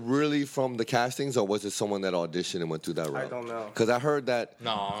 Was it really from the castings, or was it someone that auditioned and went through that route? don't know. Because I heard that.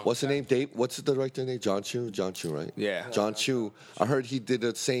 No. What's the name? Dave. What's the director name? John Chu. John Chu, right? Yeah. John Chu. I heard he did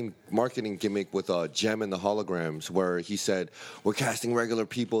the same marketing gimmick with Gem and the Holograms, where he said, "We're casting regular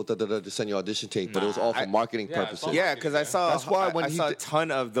people to send your audition tape," but it was all for marketing yeah, it's purposes. all- Yeah, because I saw. That's why when I he saw a did-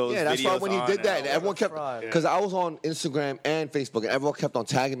 ton of those. Yeah, that's why videos when he on did that, it. and everyone kept fraud. because I was on Instagram and Facebook, and everyone kept on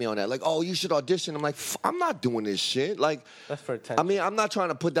tagging me on that, like, "Oh, you should audition." I'm like, "I'm not doing this shit." Like, That's for attention. I mean, I'm not trying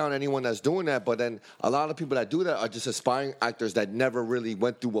to put down anyone that's doing that, but then a lot of people that do that are just aspiring actors that never really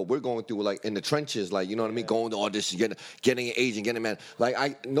went through what we're going through, like in the trenches, like you know what I mean, going to auditions, getting an agent, getting a man. Like,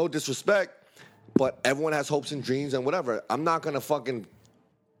 I no disrespect, but everyone has hopes and dreams and whatever. I'm not gonna fucking,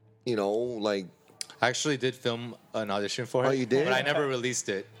 like. I actually did film an audition for it. Oh, you did? But I never released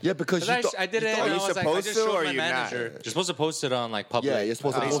it. Yeah, because you I did it. Are And you I was like, I supposed just to, showed or my you not? manager. You're supposed to post it on like public. Yeah, you're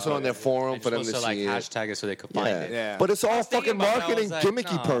supposed to post it on their forum You're for them to supposed to like see it. hashtag it so they could find it. Yeah. But it's all I was thinking fucking about it, I marketing, was like,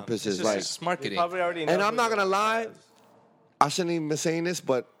 gimmicky nah, purposes. It's Like, just marketing. probably already know and I'm who not the gonna lie, is. I shouldn't even be saying this,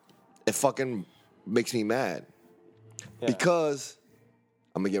 but it fucking makes me mad because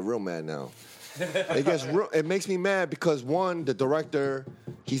I'm gonna get real mad now. It makes me mad because one, the director,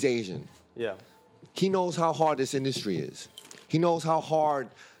 he's Asian. Yeah. He knows how hard this industry is. He knows how hard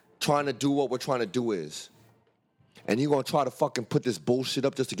trying to do what we're trying to do is. And you gonna try to fucking put this bullshit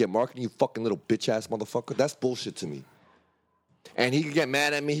up just to get marketing, you fucking little bitch ass motherfucker? That's bullshit to me. And he could get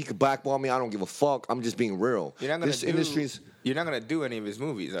mad at me, he could blackball me, I don't give a fuck. I'm just being real. You're not gonna This do. industry's You're not gonna do any of his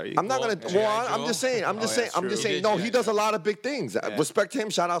movies, are you? I'm not gonna. I'm just saying. I'm just saying. No, he does a lot of big things. Respect to him.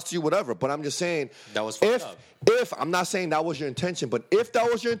 Shout outs to you. Whatever. But I'm just saying. That was fucked up. If I'm not saying that was your intention, but if that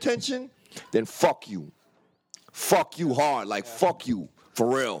was your intention, then fuck you. Fuck you hard. Like fuck you. For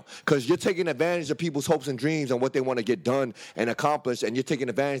real. Because you're taking advantage of people's hopes and dreams and what they want to get done and accomplish, and you're taking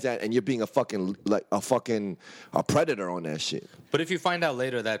advantage of that, and you're being a predator on that shit. But if you find out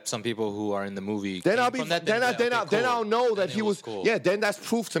later that some people who are in the movie, Then came I'll be from that, then I'll know that Then he it was cool. yeah. Then that's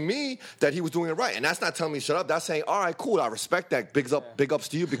proof to me that he was doing it right, and that's not telling me shut up. That's saying all right, cool. I respect that. Big ups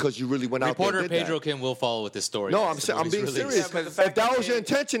to you because you really went out there. Reporter and did Pedro that. Kim will follow with this story. No, once the I'm movie's being released. serious. Yeah, but the If fact that that was your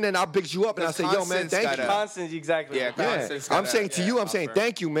intention, then I'll big you up and I'll say, yo, man, Constance thank gotta- you. Constance, exactly. Yeah, Yeah, Constance I'm gotta- saying to you, I'm saying offer.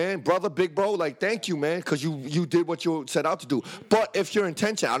 thank you, man, brother, big bro, like thank you, man, because you did what you set out to do. But if your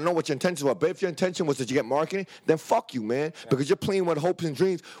intention, I don't know what your intention was, but if your intention was to get marketing, then fuck you, man, because you're playing with hopes and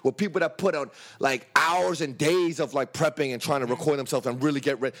dreams with people that put out like hours and days of like prepping and trying to record themselves and really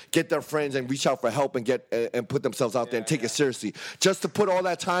get their friends and reach out for help and get and put themselves out there and take it seriously. Just to put all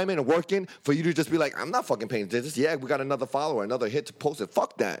that time in and work in for you to just be like, I'm not fucking paying attention. Yeah, we got another follower, another hit to post it.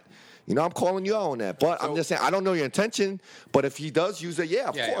 Fuck that. You know, I'm calling you out on that. But I'm just saying, I don't know your intention, but if he does use it, yeah,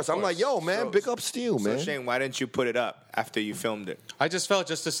 of course. I'm like, yo, man, big ups to you, man. So Shane, why didn't you put it up after you filmed it? I just felt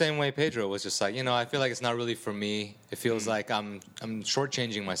just the same way Pedro was just like, I feel like it's not really for me. It feels like I'm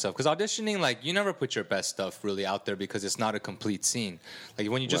shortchanging myself. Because auditioning, like, you never put your best stuff really out there because it's not a complete scene. Like,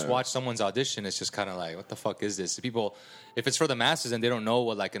 when you just watch someone's audition, it's just kind of like, what the fuck is this? People, if it's for the masses and they don't know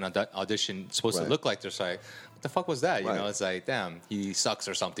what, like, an audition is supposed to look like, they're just like, what the fuck was that? You know, it's like, damn, he sucks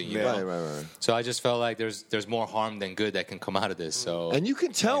or something, you know? Right. So I just felt like there's more harm than good that can come out of this. So And you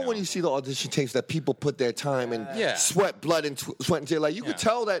can tell when you see the audition tapes that people put their time and Yeah. sweat, blood, and sweat and tears. Like you can Yeah.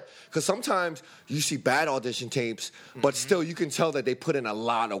 tell that because sometimes you see bad audition tapes, but still you can tell that they put in a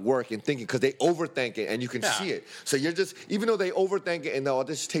lot of work and thinking because they overthink it and you can Yeah. see it. So you're just even though they overthink it and the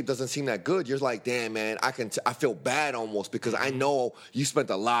audition tape doesn't seem that good, you're like, damn man, I feel bad almost because I know you spent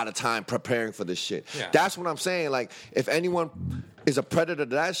a lot of time preparing for this shit. Yeah. That's what I'm saying. Like if anyone is a predator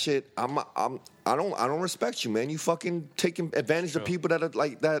to that shit, I don't respect you, man. You fucking taking advantage of people that are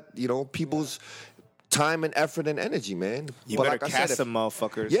like that, people's time and effort and energy, man. You But better like I cast said, some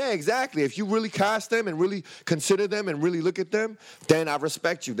motherfuckers. yeah, exactly. If you really cast them and really consider them and really look at them, then I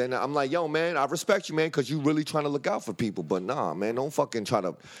respect you. Then I'm like, yo, man, I respect you, man, because you really trying to look out for people. But nah, man, don't fucking try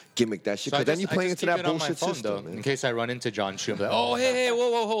to gimmick that shit. So I Because then just- you I play just into keep that it on my bullshit phone, system, though, in man. case I run into John Chu. I'm like, oh, hey,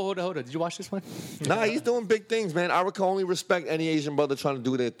 whoa, hold it. Did you watch this one? Nah, he's doing big things, man. I can only respect any Asian brother trying to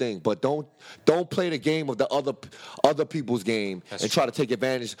do their thing, but don't play the game of the other people's game That's and try to take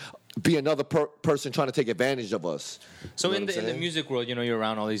advantage. Be another person trying to take advantage of us. So You know in what I'm the saying? music world, you know, you're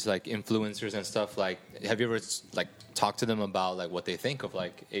around all these like influencers and stuff. Like, have you ever like talked to them about like what they think of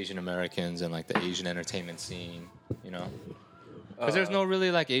like Asian Americans and like the Asian entertainment scene? You know, because there's no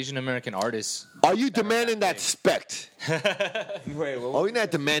really like Asian American artists. Are you demanding that spect? Wait, what? Are you not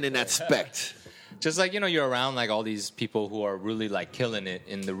demanding that spect? Just like, you know, you're around like all these people who are really like killing it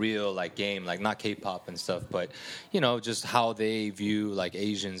in the real like game, like not K-pop and stuff, but you know, just how they view like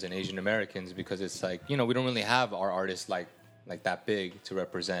Asians and Asian Americans, because it's like, you know, we don't really have our artists like that big to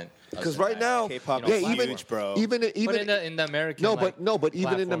represent. us Because in right that. now, K-pop yeah, is even huge, bro. even But in the American, no, like, but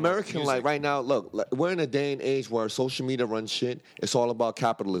even in platform of American, like music. right now, look, like, we're in a day and age where social media runs shit. It's all about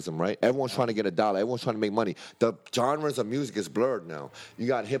capitalism, right? Everyone's trying to get a dollar. Everyone's trying to make money. The genres of music is blurred now. You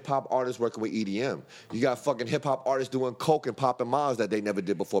got hip hop artists working with EDM. You got fucking hip hop artists doing coke and popping miles that they never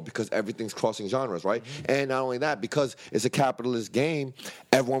did before because everything's crossing genres, right? And not only that, because it's a capitalist game,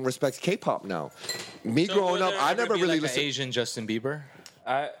 everyone respects K-pop now. Me So growing will up, there I ever never be, really like, an listened. Asian Justin Bieber.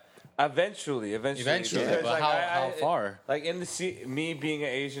 Eventually. Eventually, Because, but how far? Like in me being an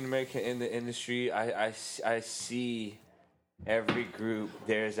Asian American in the industry, I see every group.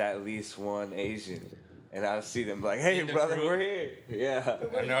 There's at least one Asian, and I'll see them like, "Hey, In the brother, group? we're here." Yeah.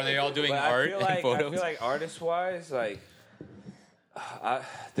 And are they all doing But art I feel and like photos? artist-wise, like,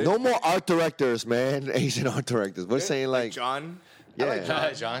 No more art directors, man. Asian art directors. We're saying like, John. yeah. like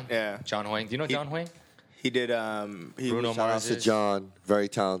John. John. Yeah. John Huang. Do you know John Huang? He did. He Bruno was, Shout out Mars to is- John, very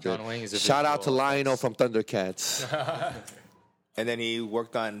talented. John Wayne is a Shout out to visual Lionel from Thundercats. and then he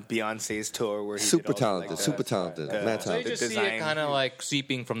worked on Beyonce's tour where he Super did all, talented, like, the- super talented, the- man So you talented. just see design. it kind of like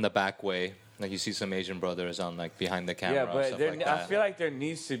seeping from the back way. Like you see some Asian brothers on like behind the camera. yeah, or but stuff there, like I that. feel like there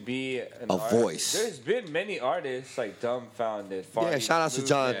needs to be an A artist. voice. There's been many artists like Dumbfounded. Yeah, Far East shout out to Movement.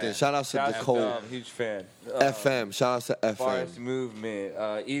 Jonathan. Yeah. Shout out to Shout out to Nicole. Dumb, huge fan. FM. Shout out to Forest FM.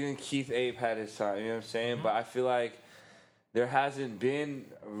 Movement. Even Keith Ape had his time. You know what I'm saying? But I feel like there hasn't been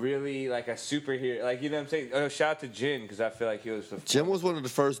really like a superhero. Like, you know what I'm saying? Oh, shout out to Jin, because I feel like he was the Jim was one of the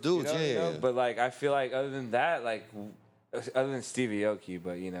first you dudes. know, Yeah, you know? yeah. But like, I feel like other than that, like, other than Stevie Aoki,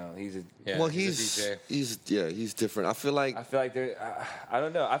 but you know, he's a. Yeah, Well, he's a DJ. he's different. I feel like I feel like there. I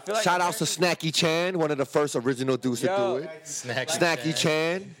don't know. I feel like shout outs to Snacky Chan, one of the first original dudes to do Yo, it. Snacky Snacky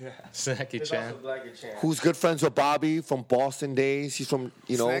Chan, Snacky Chan. who's good friends with Bobby from Boston days. He's from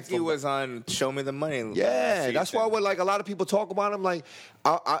Snacky from- was on Show Me the Money. Yeah, that's why season. when like a lot of people talk about him, like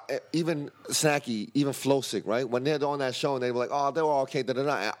even Snacky, even Flowsick, right? When they're on that show and they were like, "Oh, they were all okay,"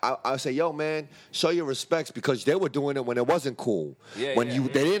 I say, "Yo, man, show your respects because they were doing it when it wasn't cool, Yeah, when yeah.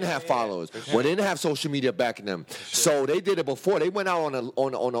 they didn't have followers, when they didn't have social media backing them. So they did it before. They went out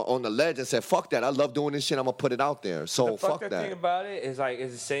on the ledge and said, "Fuck that! I love doing this shit. I'm gonna put it out there." So the fuck fucked up thing that. about it is like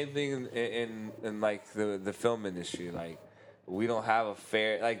it's the same thing in like the film industry. Like, we don't have a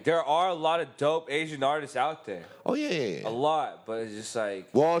fair. Like, there are a lot of dope Asian artists out there, Oh yeah. a lot, but it's just like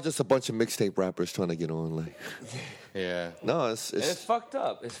We're all just a bunch of mixtape rappers trying to get on. Like, Yeah. no, it's and it's fucked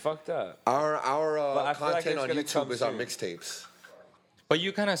up. It's fucked up. our But I feel like content it's on gonna YouTube come is our soon. mixtapes. But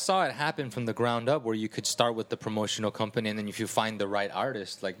you kind of saw it happen from the ground up, where you could start with the promotional company, and then if you find the right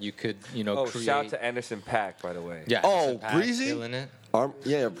artist, like you could, you know, Oh, create. shout out to Anderson Paak, by the way. Yeah. Oh, Anderson .Paak Breezy? killing it.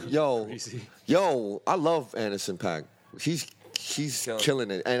 Yeah, yo, I love Anderson .Paak. He's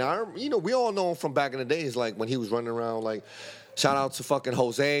killing it, and we all know him from back in the days, like when he was running around. Like, shout out to fucking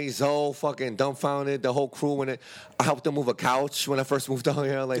Jose, Zoe, fucking Dumbfounded, the whole crew. When I helped them move a couch when I first moved down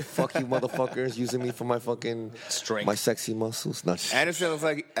here. Like, fuck you, motherfuckers, using me for my fucking Strength. my sexy muscles. Not shit.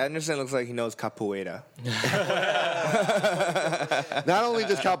 Anderson looks like he knows capoeira. Not only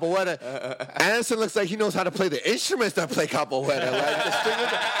does capoeira, Anderson looks like he knows how to play the instruments that play capoeira. Like the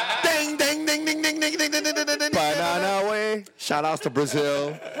stringers, ding, ding, ding, ding, ding, ding, ding, ding, ding, ding, ding. Banana way. Shout outs to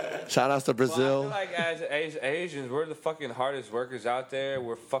Brazil. Shout outs to Well, I Brazil. feel like as Asians, we're the fucking hardest workers out there.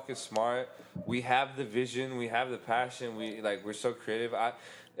 We're fucking smart. We have the vision. We have the passion. We're so creative.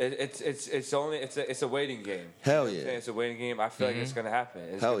 It's a waiting game. Hell You know what I'm yeah. saying? It's a waiting game. I feel like it's gonna happen.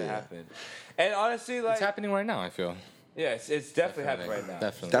 It's Hell gonna yeah. happen. And honestly, like, It's happening right now. I feel. yeah, it's definitely happening right now.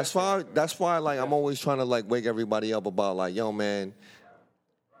 Definitely. That's why like I'm always trying to like wake everybody up about like, yo man,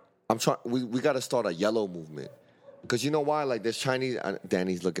 we got to start a yellow movement. Because you know why? Like, there's Chinese.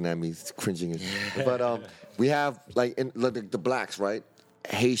 Danny's looking at me, he's cringing. But we have like the blacks, right?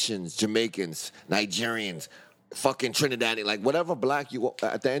 Haitians, Jamaicans, Nigerians, fucking Trinidadian, like whatever black you.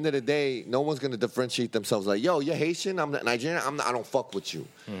 At the end of the day, no one's gonna differentiate themselves. Like, yo, you're Haitian. I'm not Nigerian. I don't fuck with you.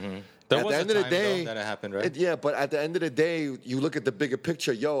 Mm-hmm. There At was the a end of the time, day, though, that it happened, right? Yeah, but at the end of the day, you look at the bigger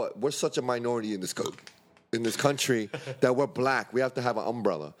picture. Yo, we're such a minority in this country that we're black. We have to have an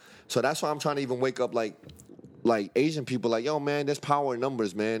umbrella. So that's why I'm trying to even wake up like Asian people. Like, yo, man, there's power in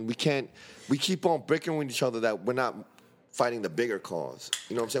numbers, man. We keep on breaking with each other that we're not fighting the bigger cause.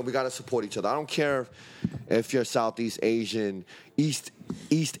 You know what I'm saying? We got to support each other. I don't care if you're Southeast Asian, East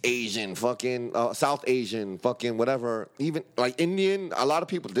Asian, fucking South Asian, fucking whatever. Even like Indian, a lot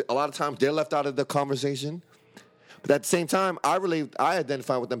of times they're left out of the conversation. But at the same time, I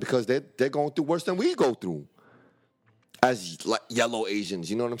identify with them because they're going through worse than we go through as like yellow Asians.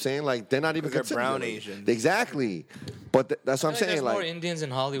 You know what I'm saying? Like, they're not even They're brown yellow. Asians. Exactly. But that's what I'm saying. There's more Like, Indians in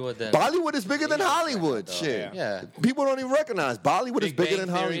Hollywood than Bollywood is bigger than Asians Hollywood. right now, though. Shit. Yeah. People don't even recognize Bollywood is Big bigger Bang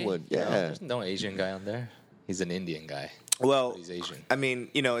than Theory? Hollywood. No, Yeah. there's no Asian guy on there. He's an Indian guy. Well, He's Asian. I mean,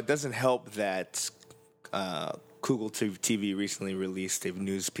 it doesn't help that Google TV recently released a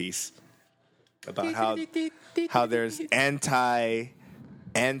news piece about how there's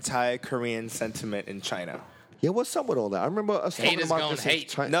anti-Korean sentiment in China. Yeah, what's up with all that? I remember us Hate talking is about gonna this. in hate.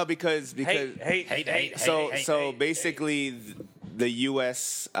 China. No, because Hate. so basically the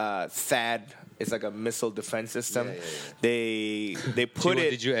U.S. THAAD is like a missile defense system. Yeah. They put Chiwo, it.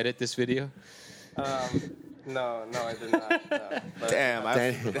 Did you edit this video? No, I did not. No. But- Damn,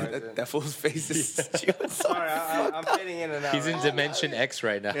 Damn. that fool's face is. Sorry, I'm fading in and out. He's in Dimension X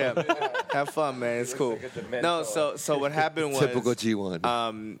right now. Yeah, have fun, man. It's cool. like a dementor. No, so what happened was Typical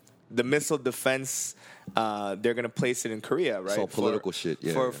G1. the missile defense. They're gonna place it in Korea, right? all political shit,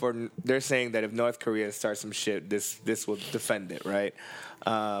 yeah. For they're saying that if North Korea starts some shit, this will defend it, right?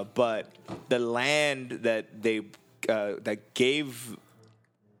 But the land that they that gave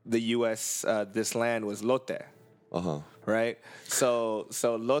the U.S. This land was Lotte, right? So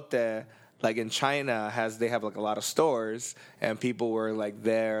Lotte, like in China, they have like a lot of stores, and people were like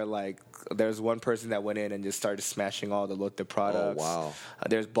there, like there's one person that went in and just started smashing all the Lotte products. Oh, wow.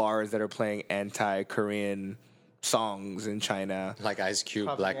 There's bars that are playing anti-Korean songs in China. Like Ice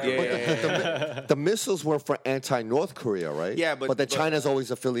Cube, Black Yeah. The missiles were for anti-North Korea, right? Yeah, but China's always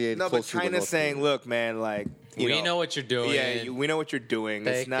affiliated. No, but closely with China's North saying, Korea. "Look, man, like We know what you're doing. Yeah, we know what you're doing.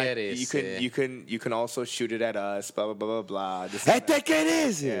 It's Take not it easy. you can also shoot it at us. Blah blah blah blah blah. This Hey, and that. take it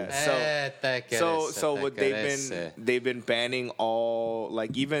easy. So what they've been banning all,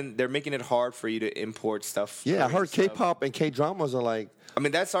 like, even they're making it hard for you to import stuff. Yeah, I Korean heard stuff. K-pop and K-dramas are like, I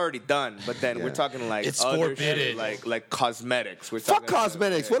mean, that's already done, but then Yeah. we're talking like It's other forbidden. shit, like cosmetics. We're fuck talking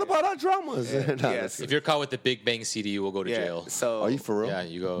cosmetics. What about our dramas? Yeah. No, Yes. If you're caught with the Big Bang CD, you will go to yeah. jail. So Are you for real? Yeah,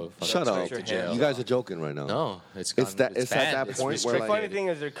 you go. Shut up. straight to jail. You guys are joking right now. No, it's It's that- it's at banned. that It's point where, The like- funny thing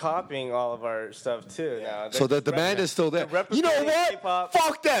is they're copying all of our stuff too now. So the demand is still there. they're You know replicating what? K-pop.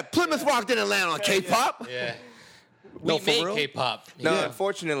 Fuck that. Plymouth Rock didn't land on K-pop. Yeah. No, We for made real? K-pop. no, Yeah.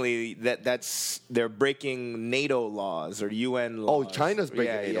 unfortunately, they're breaking NATO laws or UN Oh, laws. China's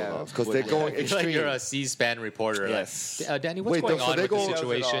breaking Yeah, NATO yeah. laws because With- they're going I feel extreme. like you're a C-SPAN reporter. Yes. Like, Danny, what's Wait, going so on they're with the going-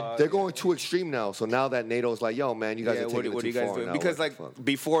 situation? They're going too extreme now. So now that NATO's like, yo, man, you guys Yeah, are taking what it are you too guys far. doing? Now, Because what like the fuck?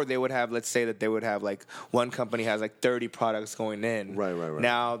 before, they would have, let's say that they would have like one company has like 30 products going in. Right.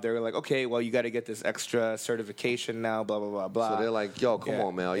 Now they're like, okay, well, you got to get this extra certification now. Blah blah blah blah. So they're like, yo, come Yeah,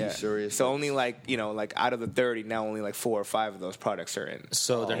 on, man, are yeah. you serious? So only like like out of the 30, now only like 4 or 5 of those products are in.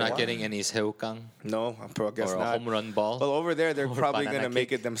 So they're not getting any Seokang No, I guess or a not. home run ball? Well, over there, they're Or probably banana gonna make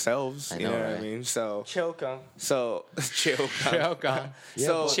cake. it themselves. I You know, know what I right? mean? So Chokang. Seokang.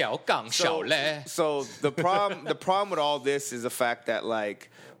 so 小港小嘞. So the problem with all this is the fact that, like,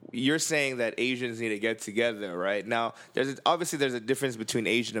 you're saying that Asians need to get together, right? Now, obviously there's a difference between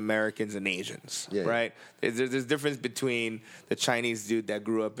Asian Americans and Asians, Yeah. right? There's a difference between the Chinese dude that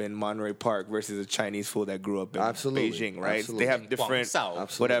grew up in Monterey Park versus a Chinese fool that grew up in Absolutely. Beijing, right? Absolutely. They have different, Guangzhou.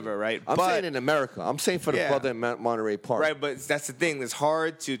 Absolutely. whatever, right? I'm But- saying in America. I'm saying for the Yeah. brother in Monterey Park. Right, but that's the thing. It's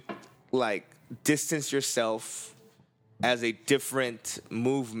hard to like distance yourself as a different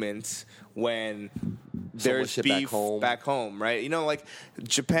movement when there's shit beef back home. right? Like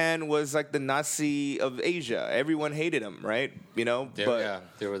Japan was like the Nazi of Asia. Everyone hated him, right? They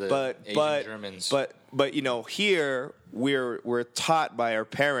were the Asian Germans. But here we're taught by our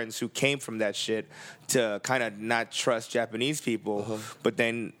parents who came from that shit to kind of not trust Japanese people. But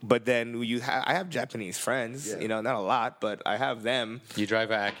then I have Japanese friends, you know, not a lot, but I have them. You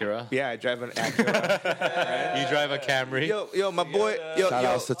drive an Acura. Yeah, I drive an Acura. You drive a Camry. Yo, my boy. Shout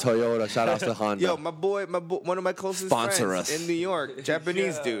outs to Toyota. Shout outs to Honda. Yo, my boy, one of my closest Sponsor friends us. in New York,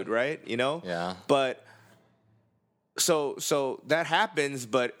 Japanese dude, right? You know. Yeah. But so that happens,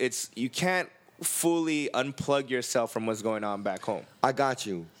 but you can't fully unplug yourself from what's going on back home. I got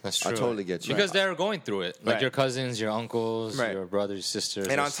you. That's true. I totally get you. Because they're going through it. Like Right. your cousins, your uncles, Right. your brothers, sisters.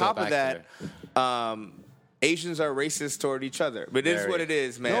 And are on still top of back that, there. Asians are racist toward each other. But it is Very. what it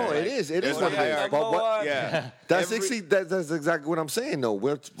is, man. No, it Like, is. It is there's what a it is. hierarchy. But what? Yeah. That's Every- that's exactly what I'm saying. Though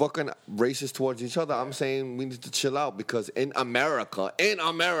we're fucking racist towards each other. I'm saying we need to chill out because in America,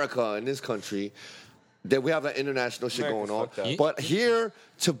 in this country, that we have that international shit America's going on. fucked up. But here,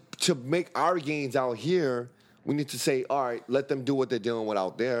 to make our gains out here, we need to say, all right, let them do what they're dealing with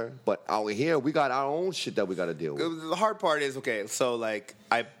out there. But out here, we got our own shit that we got to deal with. The hard part is, okay, so like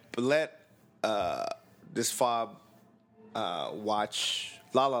I let this fob watch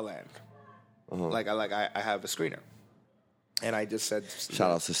La La Land. Like I have a screener. And I just said Shout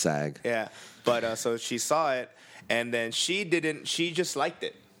outs to SAG. Yeah. But so she saw it and then she just liked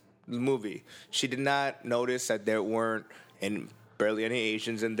it, the movie. She did not notice that there weren't barely any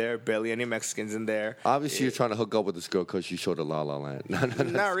Asians in there, barely any Mexicans in there. Obviously, you're trying to hook up with this girl because you showed her La La Land.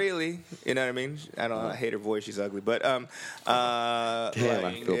 Not really. You know what I mean? I hate her voice. She's ugly. But Damn, I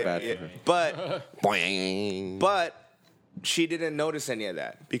feel bad for her. But Boing. But she didn't notice any of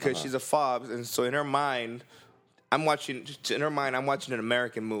that because she's a fob, and so in her mind, I'm watching an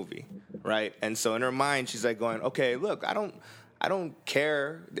American movie, right? And so in her mind, she's like going, "Okay, look, I don't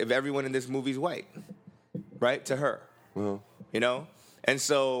care if everyone in this movie's white," right? To her, you know, and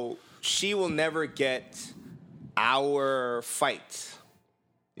so she will never get our fight.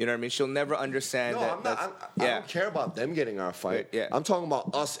 You know what I mean? She'll never understand No, that. I'm not. I don't care about them getting our fight. Yeah. I'm talking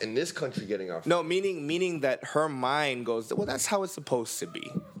about us in this country getting our fight. No, meaning that her mind goes, well, that's how it's supposed to be.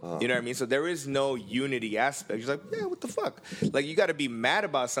 You know what I mean? So there is no unity aspect. She's like, yeah, what the fuck? Like, you got to be mad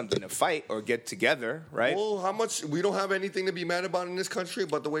about something to fight or get together, right? Well, how much? We don't have anything to be mad about in this country,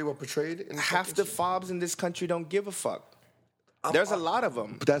 but the way we're portrayed. In this Half fucking the shit. fobs in this country don't give a fuck. There's a lot of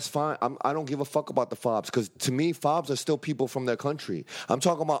them. But that's fine. I don't give a fuck about the fobs because to me, fobs are still people from their country. I'm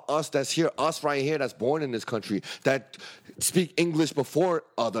talking about us that's here, us right here that's born in this country that speak English before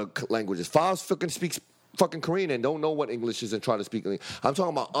other languages. Fobs fucking speak fucking Korean and don't know what English is and try to speak English. I'm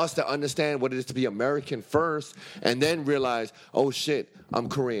talking about us that understand what it is to be American first and then realize, oh shit, I'm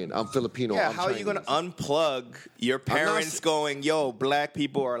Korean, I'm Filipino. Yeah, I'm how are you Chinese. going to unplug your parents going, yo, black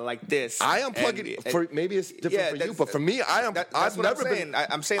people are like this? I unplug it for maybe it's different for you, but for me, I've that's what never I'm saying. been.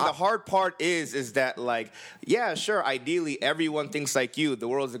 I'm saying the hard part is that like, yeah, sure, ideally everyone thinks like you, the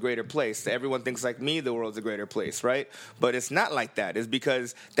world's a greater place. Everyone thinks like me, the world's a greater place, right? But it's not like that. It's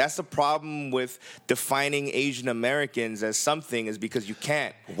because that's the problem with defining Asian Americans as something is because you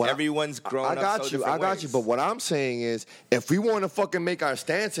can't. Everyone's grown up so different I got ways. you. But what I'm saying is, if we want to fucking make our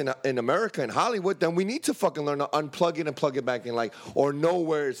stance in America and Hollywood, then we need to fucking learn to unplug it and plug it back in, like, or know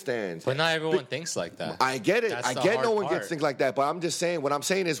where it stands. But not everyone thinks like that. I get it. That's I the get hard no one part. gets things like that. But I'm just saying, what I'm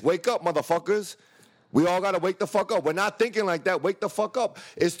saying is, wake up, motherfuckers. We all got to wake the fuck up. We're not thinking like that. Wake the fuck up.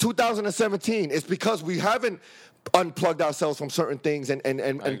 It's 2017. It's because we haven't unplugged ourselves from certain things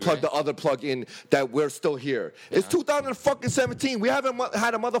and plugged the other plug in that we're still here. Yeah. It's 2017. We haven't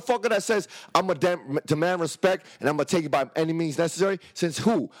had a motherfucker that says, I'm going to demand respect and I'm going to take it by any means necessary. Since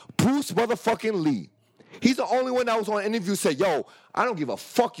who? Bruce motherfucking Lee. He's the only one that was on an interview said, yo, I don't give a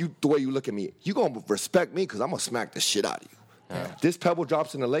fuck you the way you look at me. You going to respect me because I'm going to smack the shit out of you. Yeah. This pebble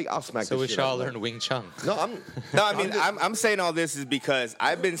drops in the lake, I'll smack the shit out of you. So we should all learn Wing Chun. No, I mean, I'm saying all this is because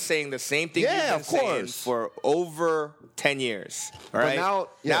I've been saying the same thing you've been saying for over 10 years. All right? Now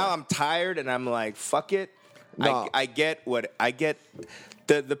I'm tired and I'm like, fuck it. No. I get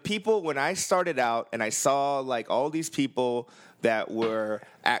the people when I started out and I saw like all these people that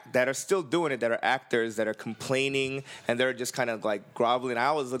are still doing it, that are actors, that are complaining, and they're just kind of like groveling. I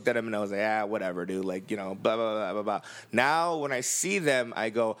always looked at them and I was like, whatever, dude. Like, you know, blah, blah, blah, blah, blah. Now, when I see them, I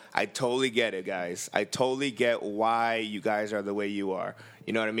go, I totally get it, guys. I totally get why you guys are the way you are.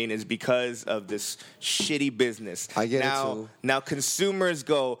 You know what I mean? It's because of this shitty business. I get it too. Now consumers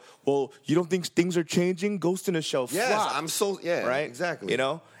go, well, you don't think things are changing? Ghost in the Shell flop. Right? Exactly. You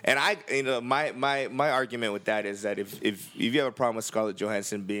know? And my argument with that is that if you have a problem with Scarlett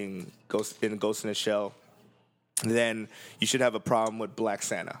Johansson being Ghost in the Shell, then you should have a problem with Black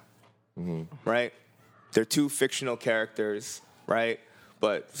Santa. Mm-hmm. Right? They're two fictional characters, right?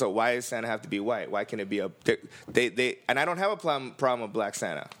 But so why does Santa have to be white? Why can't it be a they and I don't have a problem with Black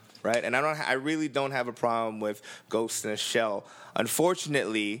Santa, right? And I really don't have a problem with Ghost in a Shell.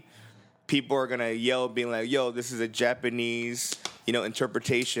 Unfortunately, people are gonna yell, being like, "Yo, this is a Japanese,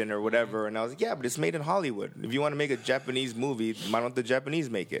 interpretation or whatever." And I was like, "Yeah, but it's made in Hollywood. If you want to make a Japanese movie, why don't the Japanese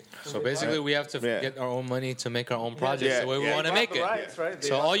make it?" So basically, we have to get our own money to make our own projects the way we want to make it. Rights, right?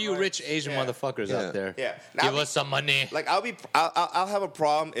 So all you rich Asian motherfuckers out there, give us some money. Like I'll have a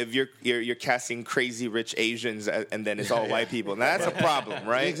problem if you're casting crazy rich Asians and then it's all white people. Now that's a problem,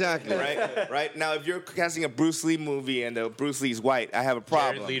 right? Exactly. Right. Now if you're casting a Bruce Lee movie and Bruce Lee's white, I have a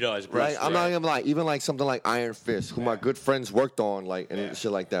problem. Jared Leto is Bruce Right, Lee. I'm not gonna lie. Even like something like Iron Fist, who my good friends worked on, and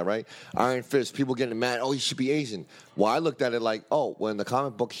shit like that, right? Iron Fist, people getting mad. Oh, he should be Asian. Well, I looked at it like, oh, well, in the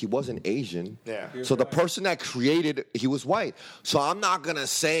comic book, he wasn't Asian. Yeah. So the person that created, he was white. So I'm not gonna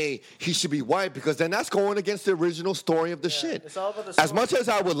say he should be white because then that's going against the original story of the shit. It's all about the story. As much as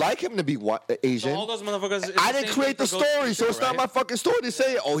I would like him to be white, Asian, So all those motherfuckers. it's I the didn't same create thing the for Ghost in story, the so Shell, it's not right? my fucking story to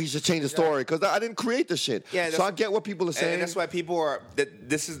say, oh, he should change the story because I didn't create the shit. Yeah, so I get what people are saying. And that's why people are.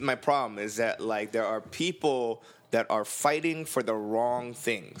 This is my problem. Is that like there are people that are fighting for the wrong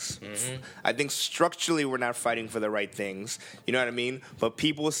things. I think structurally we're not fighting for the right things. You know what I mean? But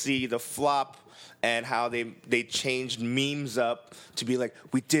people see the flop and how they changed memes up to be like,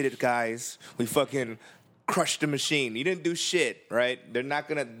 we did it, guys. We fucking crushed the machine. You didn't do shit, right? They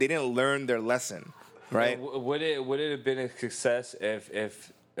didn't learn their lesson, right? Would it have been a success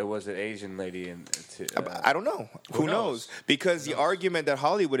if it was an Asian lady I don't know. Who knows? Because the argument that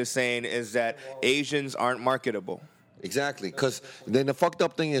Hollywood is saying is that Asians aren't marketable. Exactly, because then the fucked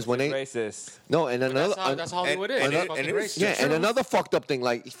up thing is when they racist. no, and another That's Hollywood is. and It's it- fucking and it is- racist. yeah, and another fucked up thing,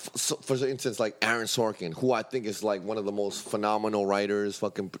 like for instance, like Aaron Sorkin, who I think is like one of the most phenomenal writers,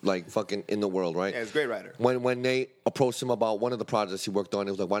 fucking in the world, right? Yeah, he's a great writer. When they approached him about one of the projects he worked on,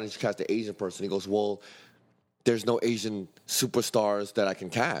 it was like, why don't you cast an Asian person? He goes, well, there's no Asian superstars that I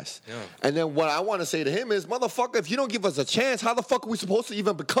can cast. Yeah. And then what I want to say to him is, motherfucker, if you don't give us a chance, how the fuck are we supposed to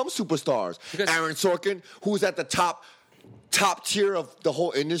even become superstars? Because- Aaron Sorkin, who's at the top tier of the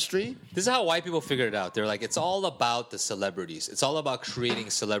whole industry. This is how white people figure it out. They're like, it's all about the celebrities. It's all about creating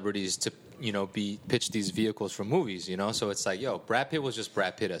celebrities to, pitch these vehicles for movies, So it's like, yo, Brad Pitt was just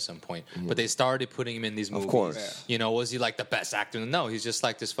Brad Pitt at some point. But they started putting him in these movies. course. Was he like the best actor? No, he's just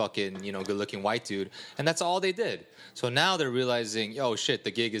like this fucking, good-looking white dude. And that's all they did. So now they're realizing, yo, shit,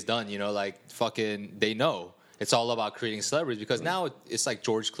 the gig is done, fucking, they know. It's all about creating celebrities because now it's like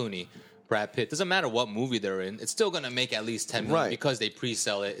George Clooney. Brad Pitt. Doesn't matter what movie they're in. It's still going to make at least 10 million Right. because they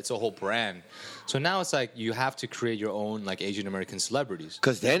pre-sell it. It's a whole brand. So now it's like you have to create your own like Asian American celebrities.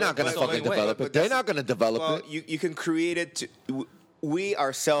 Because they're not going to But- fucking but- develop but it. They're that's- not going to develop Well, it. you can create it we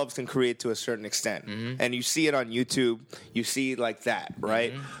ourselves can create to a certain extent. And you see it on YouTube. You see it like that,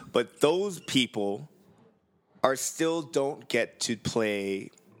 right? But those people still don't get to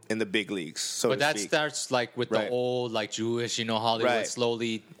play in the big leagues, so But to that speak. starts like with Right. the old like Jewish, Hollywood Right.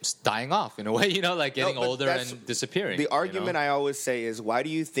 slowly dying off in a way, like getting No, but older that's- and disappearing. The argument I always say is, why do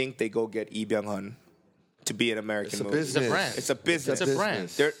you think they go get Lee Byung-hun to be an American It's a movie? business. It's a brand. It's a business. It's a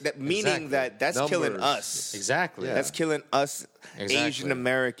brand. Meaning Exactly. that's killing Numbers. us. Exactly. Yeah. That's killing us Exactly. Asian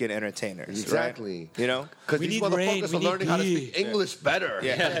American entertainers. Exactly. Right? Because We these need rain, motherfuckers we are need learning how to pee. speak English better.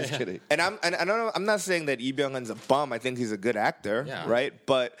 Yeah. I'm just kidding. And I'm not saying that Lee Byung-hun's a bum. I think he's a good actor, Yeah. right?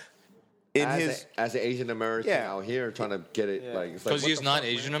 But in his As an Asian American Yeah. out here trying to get it, like, it's like, Because what he's the not fuck,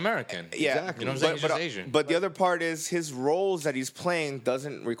 man? Asian American. yeah, Exactly. You know what I'm saying? But, He's just Asian. but the other part is his roles that he's playing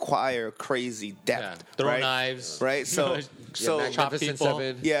doesn't require crazy depth. Yeah. Throw right? knives. right? So chop Magnificent people.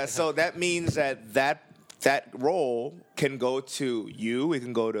 Seven. yeah, so that means that role can go to you. It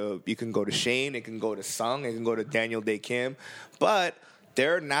can go to Shane. It can go to Sung. It can go to Daniel Day Kim. But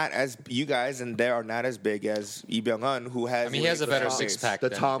they're not as you guys, and they are not as big as Lee Byung-hun, who has. I mean, he has a better Tom- six-pack. The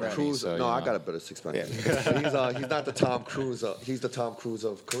than Tom Brady, Cruise. so, No, you I know. got a better six pack. Yeah. He's not the Tom Cruise. He's the Tom Cruise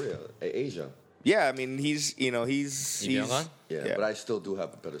of Korea, Asia. Yeah, I mean, he's Lee Byung-hun? Yeah, Yeah. but I still do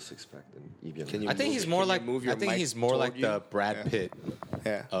have a better six pack than Lee Byung-hun. Can you I think move he's it- more can you like move your I think mic he's more toward like you? the Brad Yeah. Pitt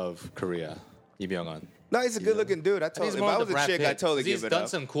Yeah. of Korea. Lee Byung-hun. No, he's a good-looking dude. I He's told if more I the was a Brad chick, Pitt. I'd totally He's give it done up.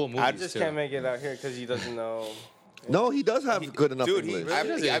 some cool I movies He just too. can't make it out here because he doesn't know. No, he does have good enough Dude, English. I,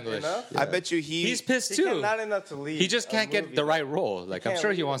 does I- English. Enough? I bet you He's pissed He too. can't, not enough to lead. He just a can't get movie. the right role. Like I'm can't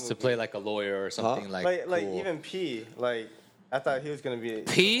sure he lead a wants to movie. play like a lawyer or something like Like cool. even P. Like I thought he was gonna be.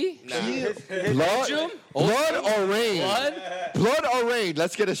 P. Blood, Jim? blood or rain? Blood? Blood or rain?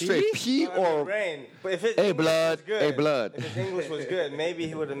 Let's get it straight. P or Rain. But if his Hey, English blood. was good, Hey, blood. If his English was good, maybe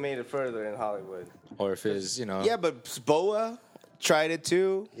he would have made it further in Hollywood. Or if his, Yeah, but Boa, tried it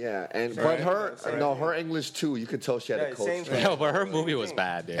too. Yeah, and Right. but her English too. You could tell she had a Yeah, coach. same thing. No, but her movie was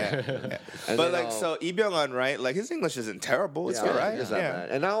bad. Yeah. And But then, like, so Lee Byung-hun, right? Like his English isn't terrible. It's all right. It's not bad.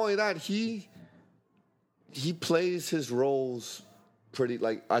 And not only that, he plays his roles pretty.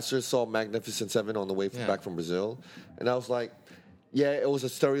 Like I just saw Magnificent Seven on the way back from Brazil, and I was like, yeah, it was a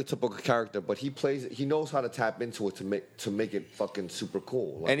stereotypical character, but he knows how to tap into it to make it fucking super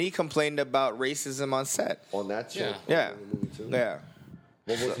cool. Like, And he complained about racism on set. on that shit. Yeah. on the movie too. Yeah.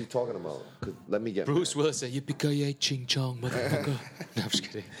 What was he talking about? Let me get Bruce Willis said, "Yippee ching chong, motherfucker." No, I'm just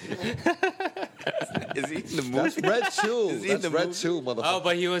kidding. Is he in the movie? That's Red too. Is he in That's the Red movie? too, motherfucker. Oh,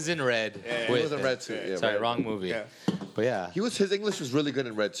 but he was in Red. He was in Red too. Yeah, Sorry, Red. wrong movie. Yeah. But yeah. His English was really good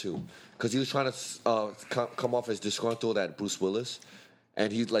in Red too, because he was trying to come off as disgruntled at Bruce Willis,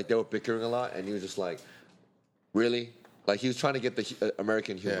 and he's like they were bickering a lot, and he was just like, really, like he was trying to get the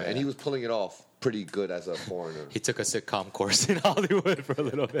American humor, and he was pulling it off pretty good as a foreigner. He took a sitcom course in Hollywood for a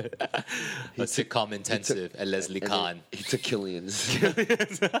little bit. A sitcom intensive at Leslie And Kahn. then he took Killian's.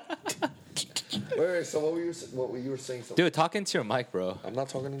 Wait, so what were you saying? Something? Dude, talk into your mic, bro. I'm not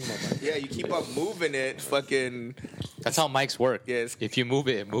talking into my mic. Yeah, you keep on moving it. Fucking. That's how mics work. Yes. If you move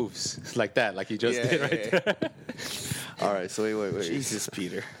it, it moves. Like that, like you just Yeah, did right yeah, there. All right, so wait. Jesus,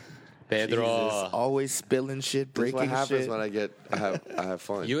 Peter. Pedro. Always spilling shit, This is breaking what happens shit. when I have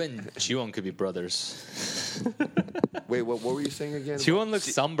fun. You and Jiwon could be brothers. Wait, what were you saying again? Jiwon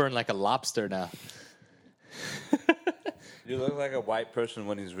looks sunburned like a lobster now. You look like a white person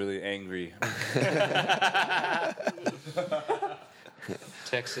when he's really angry.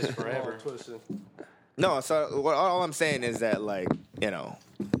 Texas forever. No, so all I'm saying is that, like,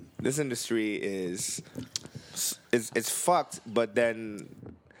 this industry is it's fucked. But then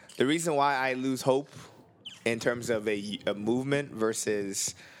the reason why I lose hope in terms of a movement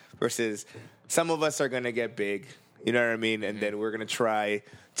versus some of us are gonna get big, you know what I mean, and then we're gonna try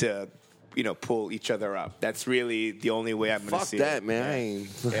to pull each other up. That's really the only way I'm gonna Fuck see that, it. man. I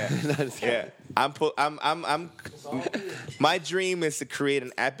ain't. Yeah. I'm my dream is to create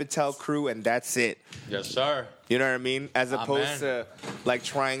an Apatow crew, and that's it. Yes, sir. You know what I mean? As opposed to like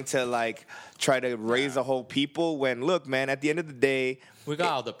trying to try to raise a whole people. When look, man, at the end of the day, We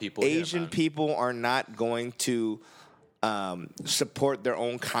got all the people. Asian here, man. people are not going to support their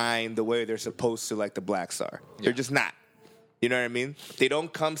own kind the way they're supposed to, like the blacks are. They're just not. You know what I mean? They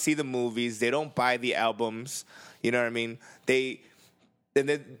don't come see the movies. They don't buy the albums. You know what I mean?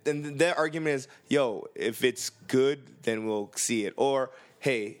 And their argument is, yo, if it's good, then we'll see it. Or,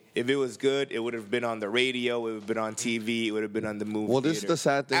 hey, if it was good, it would have been on the radio, it would have been on TV, it would have been on the movie. Well, this is theater. the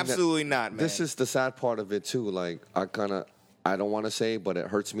sad thing. Absolutely not, man. This is the sad part of it too. Like I don't want to say, but it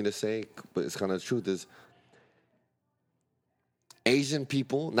hurts me to say, but it's kind of the truth is Asian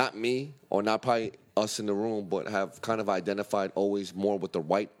people, not me or not probably us in the room, but have kind of identified always more with the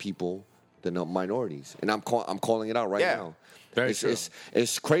white people than the minorities, and I'm calling it out right now. Very it's, true.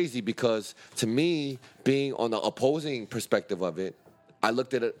 It's crazy because to me, being on the opposing perspective of it, I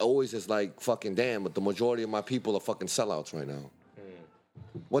looked at it always as like fucking damn, but the majority of my people are fucking sellouts right now.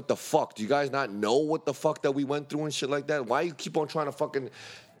 What the fuck? Do you guys not know what the fuck that we went through and shit like that? Why you keep on trying to fucking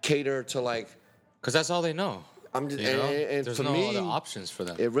cater to like? Because that's all they know. I'm just You know? and There's for no me, other options for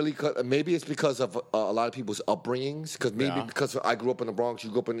them. it really maybe it's because of a lot of people's upbringings. Because maybe Yeah. because I grew up in the Bronx, you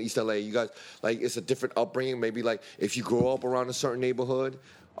grew up in East LA. You guys like it's a different upbringing. Maybe like if you grow up around a certain neighborhood,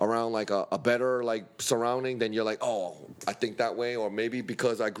 around like a better like surrounding, then you're like, oh, I think that way. Or maybe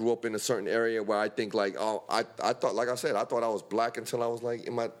because I grew up in a certain area where I think like, oh, I thought, like I said, I thought I was black until I was like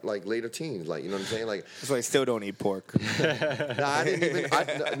in my like later teens. Like you know what I'm saying? Like That's why I still don't eat pork. nah, I didn't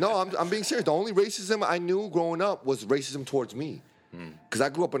even. No, I'm being serious. The only racism I knew growing up was racism towards me, because I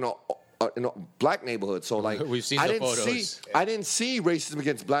grew up in a black neighborhood. So like, We've seen I the didn't photos. I didn't see racism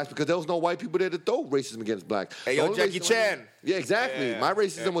against blacks because there was no white people there to throw racism against blacks. Hey, The yo, only Jackie racism- Chan. Yeah, exactly. Yeah, My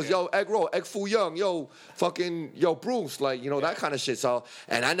racism was yo, egg roll, egg foo young, yo, fucking yo, Bruce, like that kind of shit. So,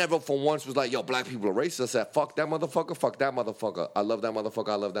 and I never for once was like, yo, black people are racist. I said, fuck that motherfucker, fuck that motherfucker. I love that motherfucker,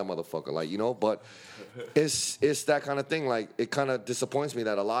 I love that motherfucker. Like but it's that kind of thing. Like it kind of disappoints me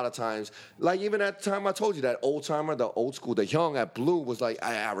that a lot of times, like even at the time I told you that old timer, the old school, the young at Blue was like,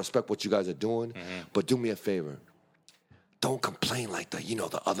 I respect what you guys are doing, but do me a favor, don't complain like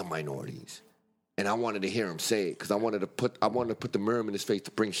the other minorities. And I wanted to hear him say it because I wanted to put the mirror in his face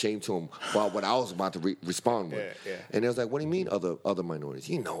to bring shame to him while what I was about to respond with. Yeah. And it was like, what do you mean other minorities?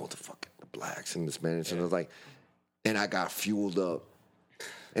 You know the blacks and the Spanish. And I was like, and I got fueled up.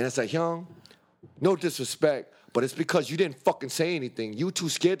 And it's like, young, no disrespect, but it's because you didn't fucking say anything. You too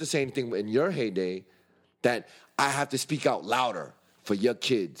scared to say anything in your heyday that I have to speak out louder for your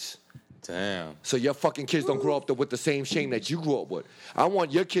kids. Damn. So your fucking kids don't grow up with the same shame that you grew up with. I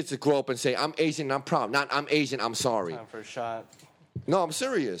want your kids to grow up and say, I'm Asian, I'm proud. Not, I'm Asian, I'm sorry. Time for a shot. No, I'm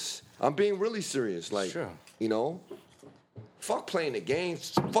serious. I'm being really serious. Like, Sure. you know, fuck playing the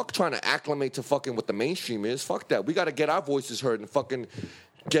games. Fuck trying to acclimate to fucking what the mainstream is. Fuck that. We got to get our voices heard and fucking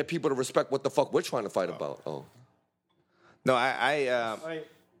get people to respect what the fuck we're trying to fight about. Oh. No, I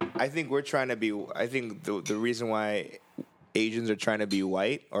think we're trying to be. I think the reason why Asians are trying to be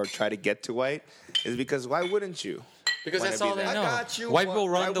white or try to get to white is because why wouldn't you? Because Wanna that's be all they that? know. I got you, White but people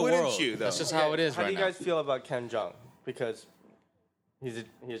why run the wouldn't world. you, though? That's just how it is How right do you now. guys feel about Ken Jeong? Because he's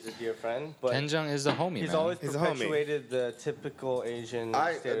a dear friend, but Ken Jeong is the homie, he's man. always He's a homie. perpetuated the typical Asian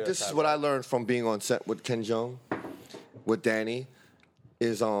stereotype. This is what I learned from being on set with Ken Jeong, with Danny,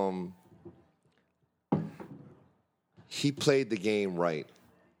 is he played the game right.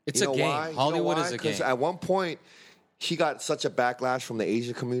 It's You a know game. why? Hollywood you know is why? a 'Cause game. at one point, he got such a backlash from the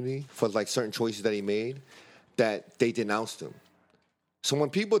Asian community for like certain choices that he made that they denounced him. So when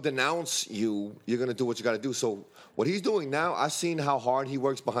people denounce you, you're gonna do what you gotta do. So what he's doing now, I've seen how hard he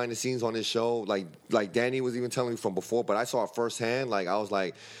works behind the scenes on his show. Like Danny was even telling me from before, but I saw it firsthand. Like I was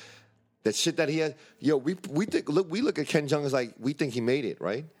like, that shit that he had. Yo, we look at Ken Jeong as like we think he made it,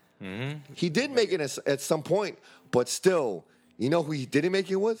 right? Mm-hmm. He did make it at some point, but still, you know who he didn't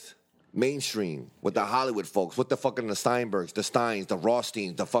make it with? Mainstream, with the Hollywood folks, with the fucking the Steinbergs, the Steins, the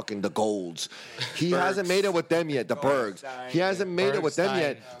Rothsteins, the fucking the Golds. He hasn't made it with them yet, the Bergs. He hasn't made it with them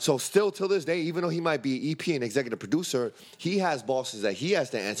yet. So still till this day, even though he might be EP and executive producer, he has bosses that he has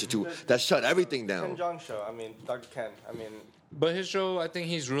to answer to that shut everything Ken down. Jeong show. I mean, Dr. Ken. I mean, But his show, I think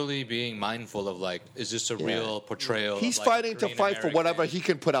he's really being mindful of like, is this a real portrayal? He's of, like, fighting to Korean fight for whatever American? he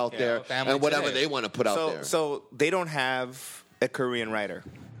can put out there family and whatever today. they want to put out there. So they don't have a Korean writer,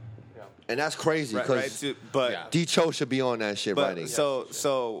 And that's crazy right? because But Yeah. D Cho should be on that shit But writing.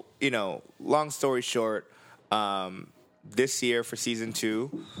 so you know, long story short, this year for season 2,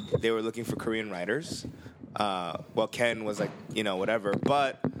 they were looking for Korean writers. Well, Ken was like, you know, whatever,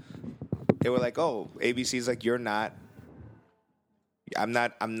 but they were like, oh, ABC's like, you're not. I'm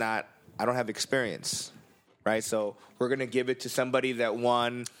not. I don't have experience, right? So we're gonna give it to somebody that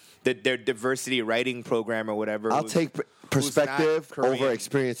won their diversity writing program or whatever. I'll who's- take who's not perspective over Korean.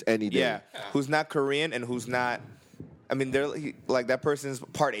 experience any day. Yeah, who's not Korean and who's not. I mean, they're like that person's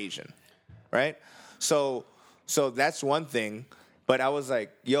part Asian, right? So that's one thing. But I was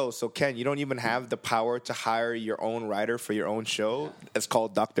like, yo, so Ken, you don't even have the power to hire your own writer for your own show. It's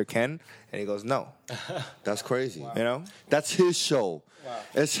called Dr. Ken, and he goes, no, That's crazy. you know. That's his show.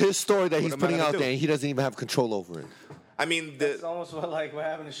 It's his story that he's am I putting gonna out do? there, and he doesn't even have control over it. I mean, it's almost what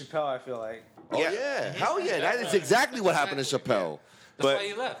happened to Chappelle. I feel like Oh yeah, hell yeah! That is exactly what happened to Chappelle. That's But- why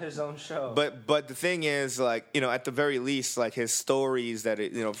he left. his own show. But the thing is, like, you know, at the very least, like his stories that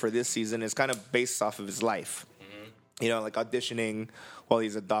you know for this season is kind of based off of his life. You know, like auditioning while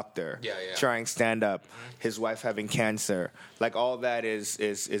he's a doctor, Yeah. trying stand up, his wife having cancer, like all that is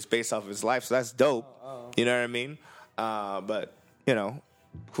based off of his life. So that's dope. You know what I mean? But you know,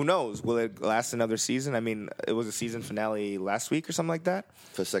 who knows? Will it last another season? I mean, it was a season finale last week or something like that.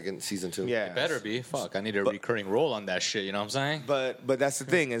 For second season 2. Yeah, Better be. Fuck, I need a recurring role on that shit. You know what I'm saying? But that's the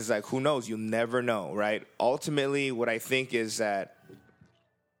thing is like, who knows? You never know, right? Ultimately, what I think is that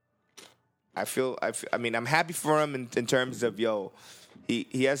I mean, I'm happy for him in terms of, yo,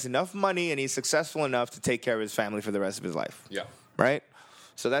 he has enough money and he's successful enough to take care of his family for the rest of his life. Yeah. Right?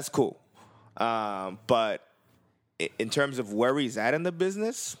 So that's cool. But in terms of where he's at in the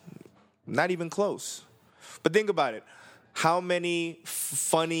business, not even close. But think about it. How many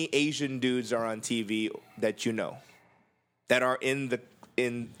funny Asian dudes are on TV that you know that are in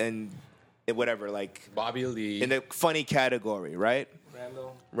whatever, like Bobby Lee. in the funny category, right?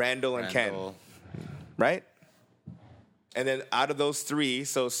 Randall and Ken, right? And then out of those 3,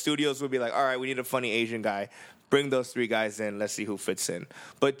 so studios would be like, all right, we need a funny Asian guy. Bring those 3 guys in. Let's see who fits in.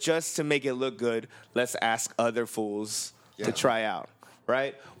 But just to make it look good, let's ask other fools to try out,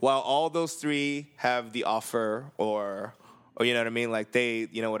 right? While all those 3 have the offer or you know what I mean? Like they,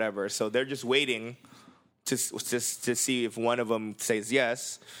 you know, whatever. So they're just waiting to see if one of them says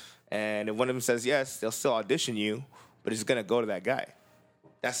yes. And if one of them says yes, they'll still audition you, but it's going to go to that guy.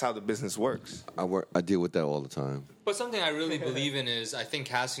 That's how the business works. I deal with that all the time. But something I really believe in is I think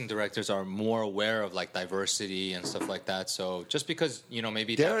casting directors are more aware of like diversity and stuff like that. So just because, you know,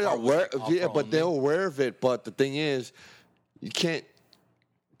 maybe that They're part was, aware, like, yeah, offer but they're only. aware of it. But the thing is, you can't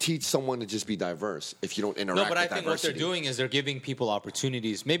teach someone to just be diverse if you don't interact No, but I with think diversity. what they're doing is they're giving people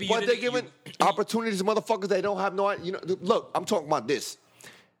opportunities. Maybe you But they're didn't- giving opportunities to motherfuckers they don't have no. You know, look, I'm talking about this.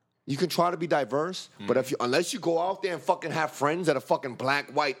 You can try to be diverse, but unless you go out there and fucking have friends that are fucking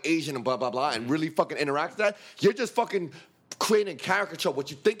black, white, Asian, and blah, blah, blah, and really fucking interact with that, you're just fucking creating caricature of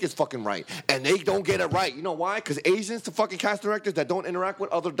what you think is fucking right. And they don't get it right. You know why? Because Asians, the fucking cast directors that don't interact with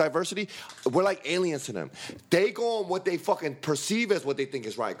other diversity, we're like aliens to them. They go on what they fucking perceive as what they think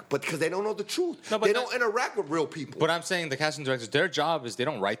is right, but because they don't know the truth. No, but they don't interact with real people. But I'm saying the casting directors, their job is they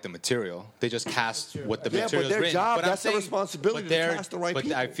don't write the material. They just cast what the Yeah, material but is their written. job, But I'm that's their saying- responsibility but to they're- cast the right but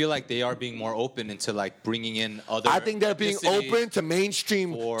people. I feel like they are being more open into like bringing in other. I think they're being ethnicities. open to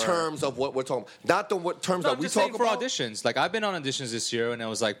mainstream or- terms of what we're talking about. Not the what terms No, that I'm we just talk saying for about. auditions. Like I've been on auditions this year, and it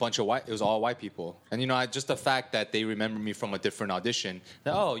was like bunch of white. It was all white people, and you know, just the fact that they remember me from a different audition.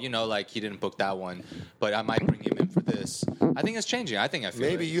 That, oh, you know, like he didn't book that one, but I might bring him in for this. I think it's changing. I think I feel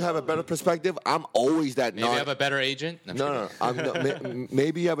Maybe it. you have a better perspective. I'm always that. Maybe I have a better agent. I'm No,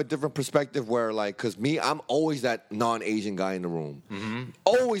 maybe you have a different perspective where, like, because me, I'm always that non-Asian guy in the room.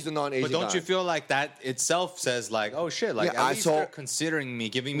 Always the non-Asian But guy. don't you feel like that itself says like, oh shit, like Yeah, at least they're considering me,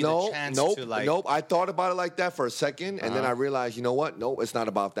 giving me the chance to like. Nope. I thought about it like that for a second, and then I realized, you know what? No, it's not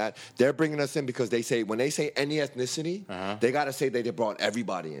about that. They're bringing us in because they say when they say any ethnicity, they got to say they brought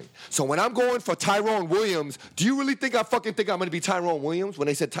everybody in. So when I'm going for Tyrone Williams, do you really think I fucking think I'm going to be Tyrone Williams when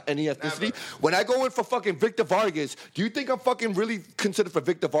they said any ethnicity? Never. When I go in for fucking Victor Vargas, do you think I'm fucking really considered for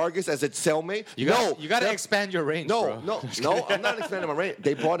Victor Vargas as a cellmate? You got to They're- expand your range, no, bro. no, I'm not expanding my range.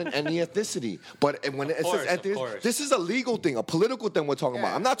 They brought in any ethnicity, but when it course, says of ethnicity, course. this is a legal thing, a political thing we're talking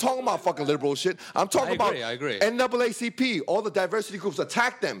about. I'm not talking about fucking liberal shit. I'm talking about I agree. NAACP. All the diversity groups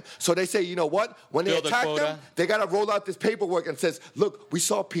attack them, so they say, you know what? When they Fill the attack quota. them, they gotta roll out this paperwork and says, look, we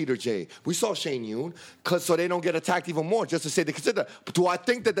saw Peter J, we saw Shane Yoon, so they don't get attacked even more, just to say they consider. But do I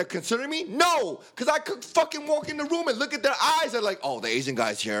think that they're considering me? No, because I could fucking walk in the room and look at their eyes and like, oh, the Asian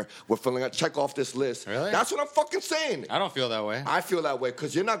guy's here. We're filling out, check off this list. Really? That's what I'm fucking saying. I don't feel that way. I feel that way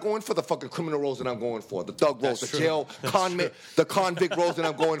because you're not going for the fucking criminal roles that I'm going for, the thug roles, That's the true. jail the convict roles that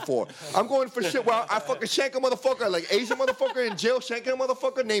I'm going for. I'm going for shit where I fucking shank a motherfucker, like Asian motherfucker in jail, shanking a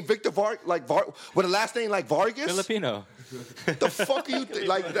motherfucker named Victor with a last name like Vargas. Filipino. The fuck are you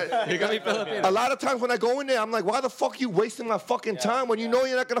like that? You gotta be Filipino. A lot of times when I go in there, I'm like, why the fuck are you wasting my fucking time when you know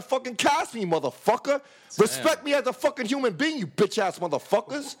you're not gonna fucking cast me, motherfucker? Respect me as a fucking human being, you bitch ass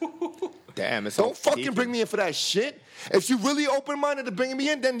motherfuckers. Damn, it's Don't so fucking deep. bring me in for that shit. If you really open-minded to bringing me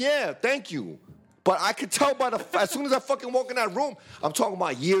in, then yeah, thank you. But I could tell by as soon as I fucking walk in that room, I'm talking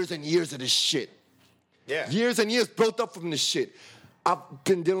about years and years of this shit. Yeah. Years and years built up from this shit. I've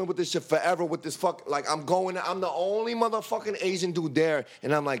been dealing with this shit forever with this like I'm the only motherfucking Asian dude there,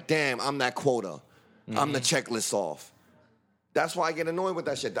 and I'm like, damn, I'm that quota. I'm the checklist off. That's why I get annoyed with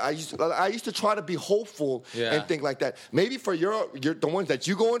that shit. I used to try to be hopeful and think like that. Maybe for your the ones that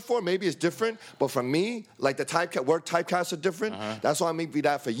you going for, maybe it's different. But for me, like the typecasts are different. That's why I may be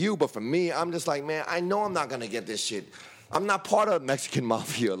that for you. But for me, I'm just like, man, I know I'm not gonna get this shit. I'm not part of Mexican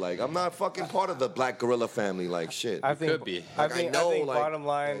mafia. Like I'm not fucking part of the Black Gorilla family. Like shit. I think, could be. I Like, I think, know, I think like-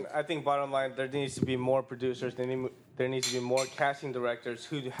 bottom line, there needs to be more producers. There needs to be more casting directors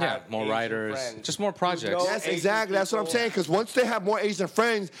who have more Asian writers, friends, just more who projects. know Yes, Asian exactly. That's what I'm people. saying. Because once they have more Asian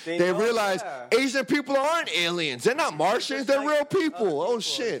friends, They they know, realize yeah. Asian people aren't aliens. They're not Martians. They're real people. Oh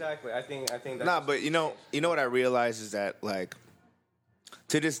shit. Exactly. I think that's Nah, but you know what I realize is that like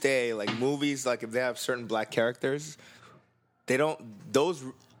to this day, like movies, like if they have certain black characters, they don't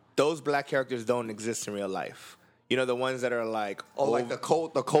those black characters don't exist in real life. You know, the ones that are like Like the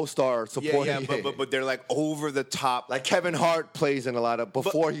co-star supporting. but they're like over the top. like Kevin Hart plays in a lot of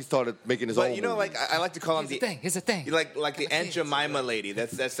before he started making his own. But you know, movies. like I like to call them Here's the thing. like the Aunt Jemima lady. That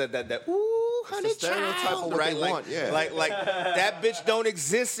said that ooh, honey stereotype of child, what right? they Like, want, yeah. like that bitch don't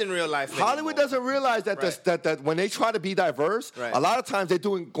exist in real life. Hollywood anymore. doesn't realize that Right. that when they try to be diverse, Right. a lot of times they're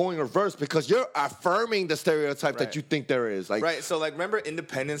going reverse because you're affirming the stereotype Right. that you think there is. Like Right, so like remember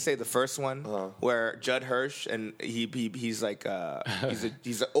Independence Day, the first one, where Judd Hirsch and he's like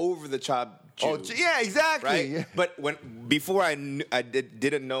he's an over the top Jew. Oh yeah, exactly. Right, Yeah. but before I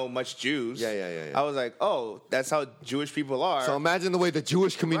didn't know much Jews. Yeah. I was like, oh, that's how Jewish people are. So imagine the way the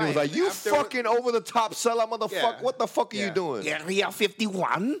Jewish community was Right. like, "You Afterward- fucking over the top sellout motherfucker! Yeah. What the fuck are you Yeah. doing?" Yeah, we are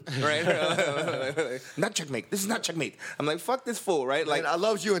 51. Right? Not checkmate. This is not checkmate. I'm like, fuck this fool, right? Like, Like I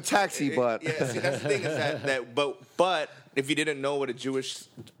loved you in Taxi, but yeah. See, that's the thing is that but if you didn't know what a Jewish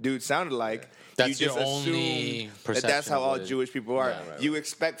dude sounded like, That's you just your only assume that perception that's how of all what it- Jewish people are. You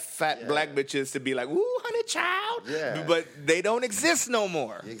expect fat black bitches to be like, "Ooh, honey child," Yeah. but they don't exist no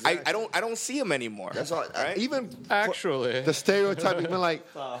more. Exactly. I don't see them anymore. that's all. Right? Even Actually. the stereotype has been like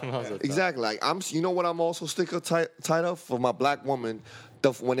exactly. Like you know what I'm also tight of for my black woman.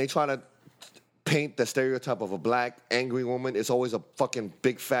 When they try to paint the stereotype of a black angry woman. It's always a fucking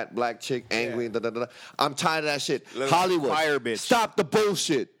big fat black chick angry. Da, da, da, da. I'm tired of that shit. Little Hollywood, fire bitch. stop the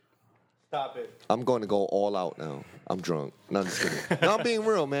bullshit. Stop it. I'm going to go all out now. I'm drunk. No, I'm just kidding. No, I'm being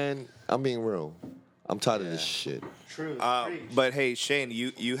real, man. I'm being real. I'm tired of this shit. True. But hey, Shane,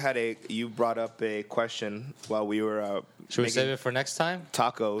 you brought up a question while we were Should we making save it for next time?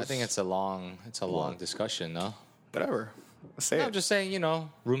 tacos. I think it's a long discussion, no? whatever. Let's say No, it. I'm just saying,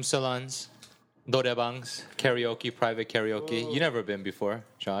 room salons, dorebangs, karaoke, private karaoke. You never been before,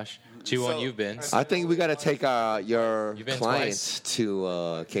 Josh. G1, So- you've been. I think we got to take your You've been clients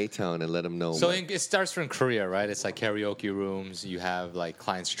to K-Town and let them know. So it starts from Korea, right? It's like karaoke rooms. You have like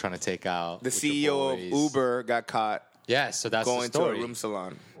clients you're trying to take out. The with your CEO of boys. Uber got caught Yes, so that's going the to a story. room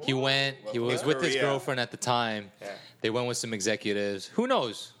salon. He went. He was with his Korea. girlfriend at the time. Yeah. They went with some executives. Who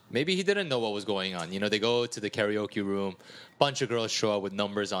knows? Maybe he didn't know what was going on. They go to the karaoke room. Bunch of girls show up with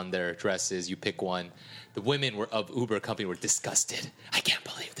numbers on their dresses. You pick one. The women of Uber company were disgusted. I can't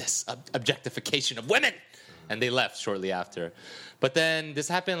believe this objectification of women. And they left shortly after. But then this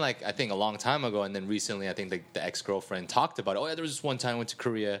happened I think a long time ago. And then recently, I think the ex-girlfriend talked about it. Oh, yeah, there was this one time I went to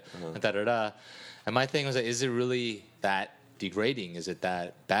Korea. And da-da-da. And my thing was, is it really that degrading? Is it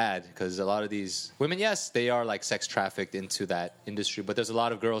that bad? Because a lot of these women, yes, they are sex trafficked into that industry. But there's a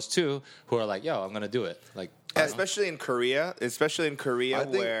lot of girls, too, who are like, yo, I'm going to do it. Especially in Korea, I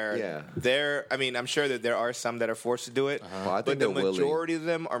think- where yeah. I'm sure that there are some that are forced to do it, Well, I but think the they're willing. majority of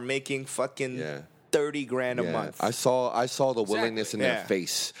them are making fucking Yeah. 30 grand a Yeah, month. I saw the willingness in their Yeah.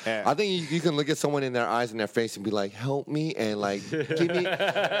 face. Yeah. I think you can look at someone in their eyes and their face and be like, "Help me," and give me,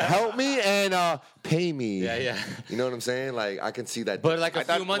 help me, and pay me. Yeah, yeah. You know what I'm saying? I can see that. But I a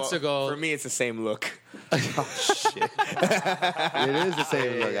thought- few months well, ago, for me, it's the same look. it is the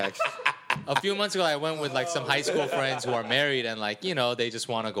same look, actually. a few months ago, I went with some high school friends who are married, and they just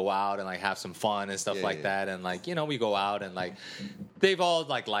want to go out and have some fun and stuff Yeah, like yeah. that. And we go out and they've all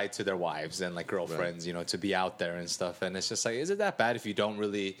lied to their wives and girlfriends, to be out there and stuff. And it's just is it that bad if you don't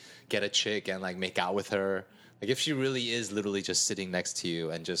really get a chick and make out with her? If she really is literally just sitting next to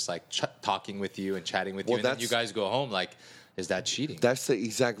you and just talking with you and chatting with you, Well, and then you that's- guys go home, is that cheating? That's the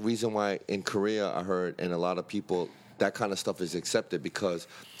exact reason why in Korea I heard, and a lot of people, that kind of stuff is accepted because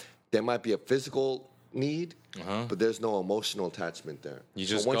there might be a physical need, but there's no emotional attachment there. You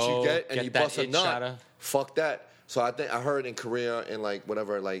just once go, you get and get you that bust a itch nut, outta- fuck that. So I think I heard in Korea and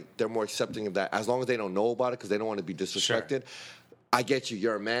whatever, they're more accepting of that as long as they don't know about it because they don't want to be disrespected. I get you.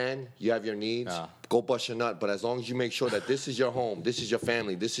 You're a man. You have your needs. Yeah. Go bust your nut. But as long as you make sure that this is your home, this is your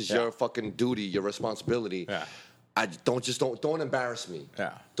family, this is your fucking duty, your responsibility. Yeah. Don't embarrass me.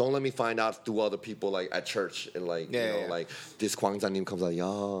 Yeah. Don't let me find out through other people at church and Yeah. this Kwangjanim comes da,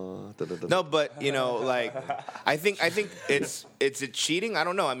 da, da, da. No, but I think it's a cheating. I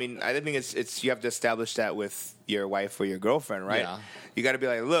don't know. I mean, I think it's you have to establish that with your wife or your girlfriend, right? Yeah. You got to be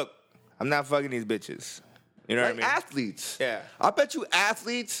like, look, I'm not fucking these bitches. You know what I mean? Athletes. Yeah. I bet you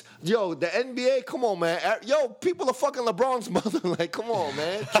athletes, the NBA, come on, man. People are fucking LeBron's mother. Come on,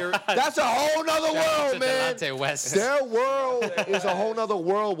 man. That's a whole nother world, man. Delonte West. Their world is a whole nother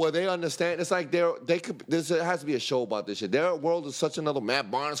world where they understand. It's there has to be a show about this shit. Their world is such another Matt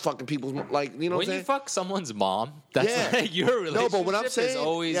Barnes fucking people's, you know what I'm When saying? you fuck someone's mom, that's Yeah. your relationship No, but what I'm saying, is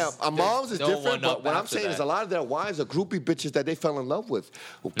always a mom's is there's no different. one up But what I'm after saying is that. a lot of their wives are groupie bitches that they fell in love with.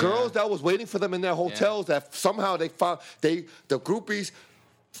 Girls that was waiting for them in their hotels that somehow they found the groupies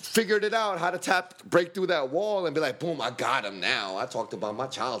figured it out how to break through that wall and be like, boom, I got him now. I talked about my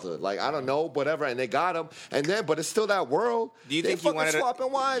childhood, I don't know, whatever, and they got him. And then, but it's still that world. Do you they think he fucking wanted swapping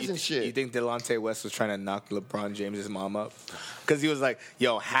wives you and shit? You think Delonte West was trying to knock LeBron James's mom up? Because he was like,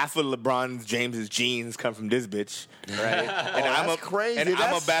 "Yo, half of LeBron James's genes come from this bitch, right? And that's crazy. And I'm a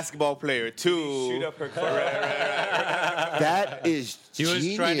That's- basketball player too." Shoot up her car. That is He was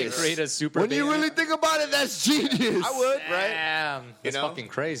genius. trying to create a super When you baby. really think about it, that's genius. I would, right? Damn, that's know? fucking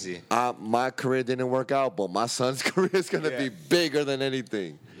crazy. My career didn't work out, but my son's career is going to be bigger than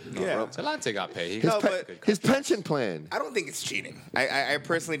anything. Yeah. Delonte got paid. He His, got No, a but- good his pension plan. I don't think it's cheating. I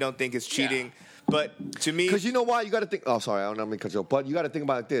personally don't think it's cheating. But to me, Because you know why? You got to think. Oh, sorry, I don't know how to cut you off. But you got to think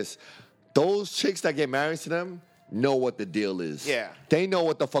about it like this. Those chicks that get married to them know what the deal is. Yeah. They know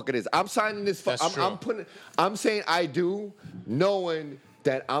what the fuck it is. I'm signing this. That's true. I'm saying I do, knowing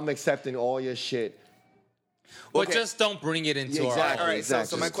that I'm accepting all your shit. But Okay. just don't bring it into Yeah, exactly. our all right. house. So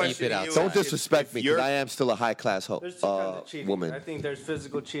Exactly. my Just question keep it to out. you Don't is, disrespect if me you're- because I am still a high class There's two kinds of cheating. woman. I think there's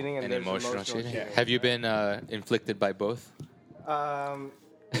physical cheating and And there's emotional cheating. cheating. Have you been inflicted by both?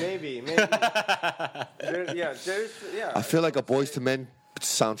 Maybe. Yeah. I feel like a Boys to Men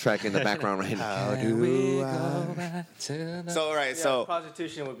soundtrack in the background right now. So all right, Yeah, so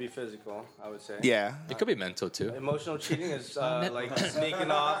prostitution would be physical, I would say. yeah. It could be mental too. Emotional cheating is like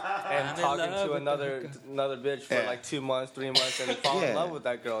sneaking off and talking to another bitch for Yeah. like 2 months, 3 months, and fall Yeah. in love with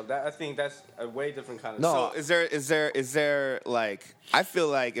that girl. I think that's a way different kind of. No. So is there like I feel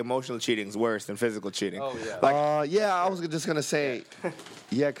like emotional cheating is worse than physical cheating. Oh yeah. Like Yeah, I was just gonna say,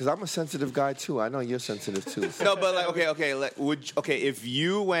 yeah, because I'm a sensitive guy too. I know you're sensitive too. no, but like okay, like if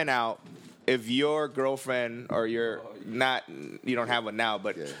you went out, if your girlfriend or your not you don't have one now,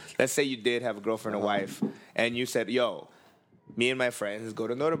 but Yeah. let's say you did have a girlfriend or wife, and you said, "Yo, me and my friends go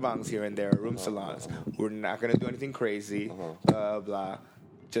to Notabangs here and there, room salons. We're not gonna do anything crazy, blah blah.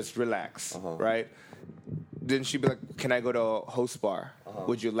 Just relax, right?" Then she'd be like, "Can I go to a host bar?"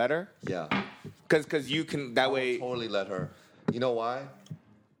 Would you let her? Yeah, Because you can that I would way. totally let her. You know why?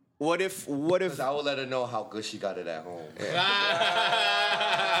 What if Because I would let her know how good she got it at home.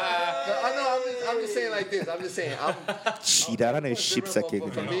 I know. I'm just saying like this. I'm just saying. cheatar his sheep's But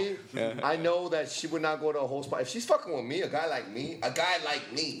for me, I know that she would not go to a whole spot. If she's fucking with me, a guy like me,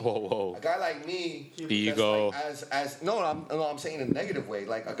 Whoa, whoa. a guy like me, Ego. that's like, I'm saying in a negative way.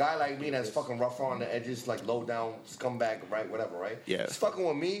 Like a guy like me that's fucking rough on the edges, like low down scumbag, right? Whatever, right? Yeah. She's fucking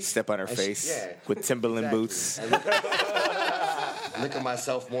with me. step on her and face yeah. with Timberland Exactly. boots? And look at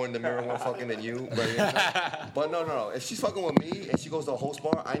myself more in the mirror when fucking than you. But no. If she's fucking with me and she goes to a host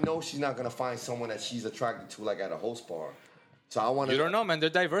bar, I know she's not gonna find someone that she's attracted to like at a host bar. So I want to. You don't know, man. They're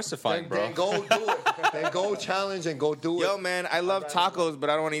diversifying, bro. Then go do it. Then go challenge and go do it. Yo, man, I love tacos, but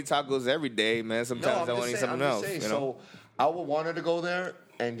I don't want to eat tacos every day, man. Sometimes I want to eat something else. You know? So I would want her to go there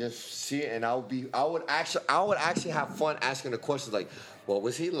and just see it, and I would actually have fun asking the questions like, what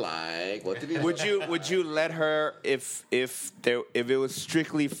was he like? What did he? Would you let her if it was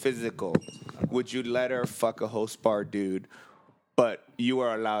strictly physical? Would you let her fuck a host bar dude, but you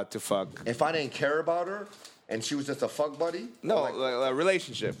are allowed to fuck? If I didn't care about her and she was just a fuck buddy, No, or like, a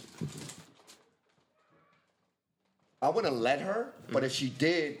relationship. I wouldn't let her. But if she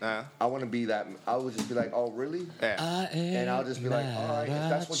did, Uh-huh. I wouldn't be that. I would just be like, oh really? Yeah. And I'll just be like, all right, if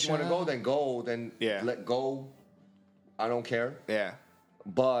that's what you want to go, then go. Then Yeah. let go. I don't care. Yeah.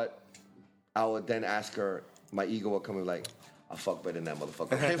 But I would then ask her, my ego would come and be like, I fuck better than that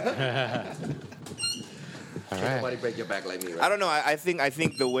motherfucker. Can't nobody break your back like me, right? I don't know. I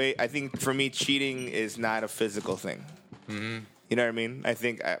think for me, cheating is not a physical thing. Mm-hmm. You know what I mean? I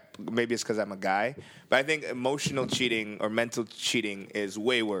think maybe it's because I'm a guy, but I think emotional cheating or mental cheating is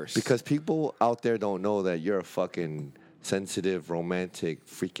way worse. Because people out there don't know that you're a fucking sensitive, romantic,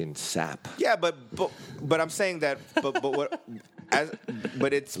 freaking sap. Yeah, but I'm saying that,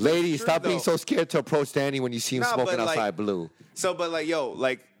 but it's Ladies, true, stop being though. so scared to approach Danny when you see him Nah, smoking but, like- outside Blue. So, but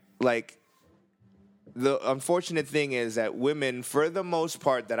like the unfortunate thing is that women, for the most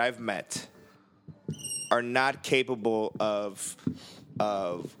part that I've met, are not capable of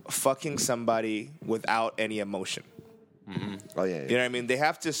fucking somebody without any emotion. Oh, yeah. You know what I mean? They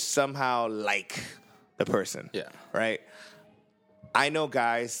have to somehow like the person. Yeah. Right? I know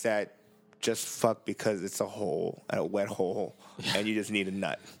guys that just fuck because it's a hole, a wet hole, and you just need a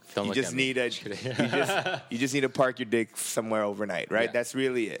nut. Don't you look just at me. need you just need to park your dick somewhere overnight, right? Yeah. That's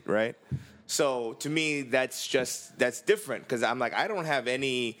really it, right? So to me, that's different because I'm like, I don't have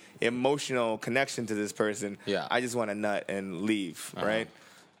any emotional connection to this person. Yeah. I just want a nut and leave, right?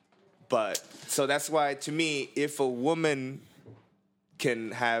 But so that's why, to me, if a woman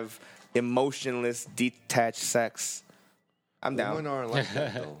can have emotionless, detached sex, I'm down. Women aren't like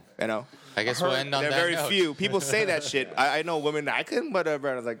that, though. You know, I guess we'll end on there are that very note. few people say that shit. I know women I couldn't, whatever.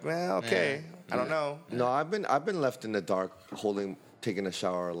 And I was like, well, okay, I don't know. No, I've been left in the dark, taking a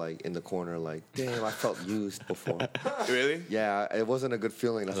shower, like in the corner, like damn, I felt used before. Really? Yeah, it wasn't a good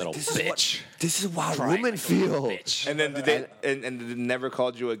feeling. I was Little like, bitch. this is how women feel. And then did they and did they never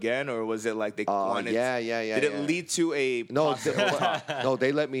called you again, or was it like they wanted? yeah. Did it lead to a No, possible no,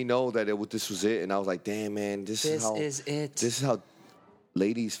 they let me know that this was it, and I was like, damn, man, this is it. This is how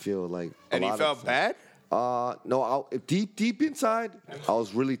ladies feel. Like, and you felt bad? No, deep inside, I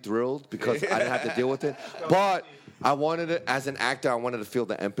was really thrilled because I didn't have to deal with it. But I wanted it as an actor. I wanted to feel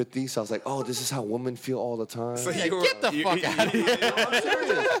the empathy. So I was like, "Oh, this is how women feel all the time." So you were, Get the fuck out of here. I'm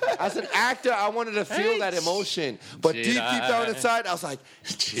serious. As an actor, I wanted to feel that emotion. But deep down inside, I was like,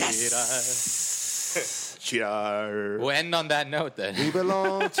 "Yes, Cheater. We'll end on that note then. we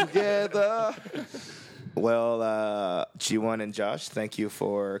belong together." Well, G1 and Josh, thank you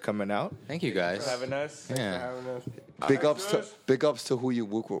for coming out. Thank you guys. Having us. Thanks Yeah. for having us. Big ups to who you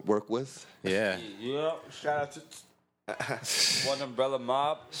work with. Yeah. Yeah. Shout out to One umbrella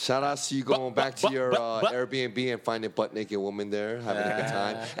mob. Shout out to you going back to your Airbnb and finding butt naked woman there, having a good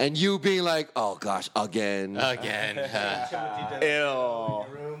time, and you being like, "Oh gosh, again." Ew.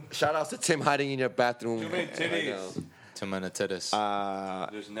 Shout out to Tim hiding in your bathroom. Too many titties. Too many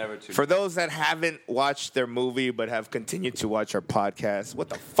titties. There's never too For those that haven't watched their movie but have continued to watch our podcast, what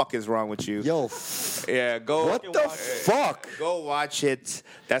the fuck is wrong with you? Yo, Yeah, go. what the fuck? Go watch it.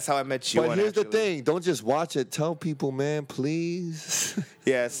 That's how I met you. But on, here's the actually. thing: don't just watch it. Tell people, man, please.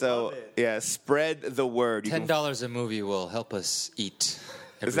 Yeah, so spread the word. You can- $10 a movie will help us eat.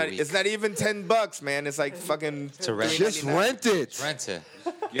 Every week. It's not even $10, man. It's like fucking. To rent. Just rent it. Rent it.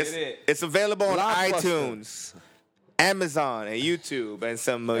 Get it. It's available on Blockbuster. iTunes, Amazon, and YouTube, and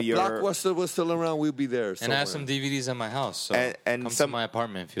some of your. Blockbuster was still around. We'll be there. And I have some DVDs at my house, so And come some- to my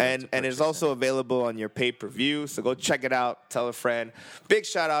apartment if you like to And it's purchase also it. available on your pay-per-view, so go check it out. Tell a friend. Big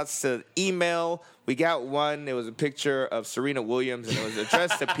shout-outs to email. We got one. It was a picture of Serena Williams, and it was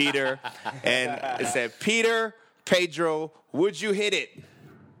addressed to Peter. And it said, Peter, Pedro, would you hit it?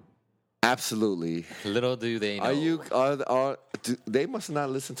 Absolutely. Little do they know. Are you? They must not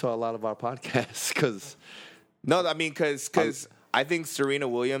listen to a lot of our podcasts because No, I mean, because I think Serena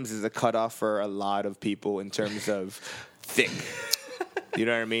Williams is a cutoff for a lot of people in terms of thick. You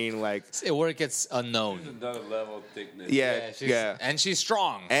know what I mean? Like, Where it gets unknown. Another level of thickness. yeah. And she's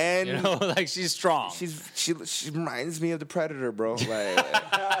strong. And- you know, like she's strong. She reminds me of the Predator, bro.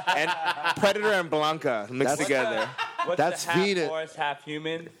 Like, and Predator and Blanca mixed together. What's That's the half Venus. horse, half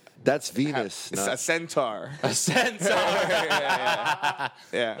human? that's Venus. It's not- a centaur. A centaur.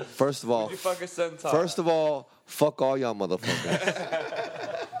 Yeah. First of all, You fuck a centaur. fuck all y'all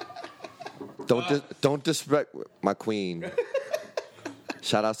motherfuckers. Don't disrespect my queen.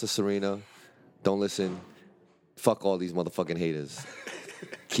 Shout outs to Serena. Don't listen. Fuck all these motherfucking haters.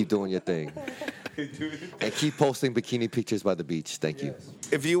 Keep doing your thing. And keep posting bikini pictures by the beach. Thank you.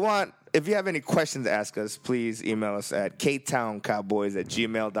 If you have any questions to ask us, please email us at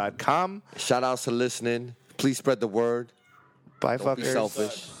ktowncowboys@gmail.com. Shout outs to listening. Please spread the word. Bye, Don't be fuckers.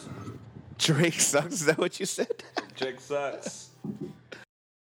 selfish. Drake sucks. Is that what you said? Jake sucks.